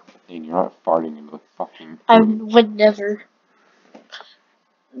 And you're not farting into the fucking... I would never.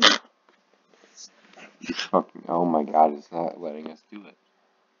 Fucking, oh my god, it's not letting us do it.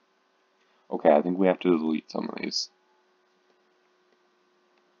 Okay, I think we have to delete some of these.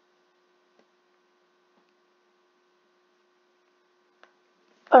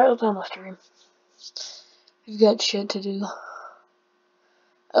 Alright, let's end the stream. We've got shit to do.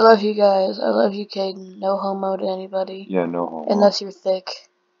 I love you guys. I love you, Caden. No homo to anybody. Yeah, no homo. Unless you're thick.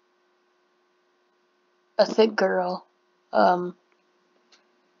 A thick girl. Then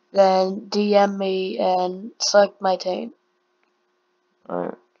DM me and suck my taint.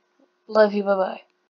 Alright. Love you, bye-bye.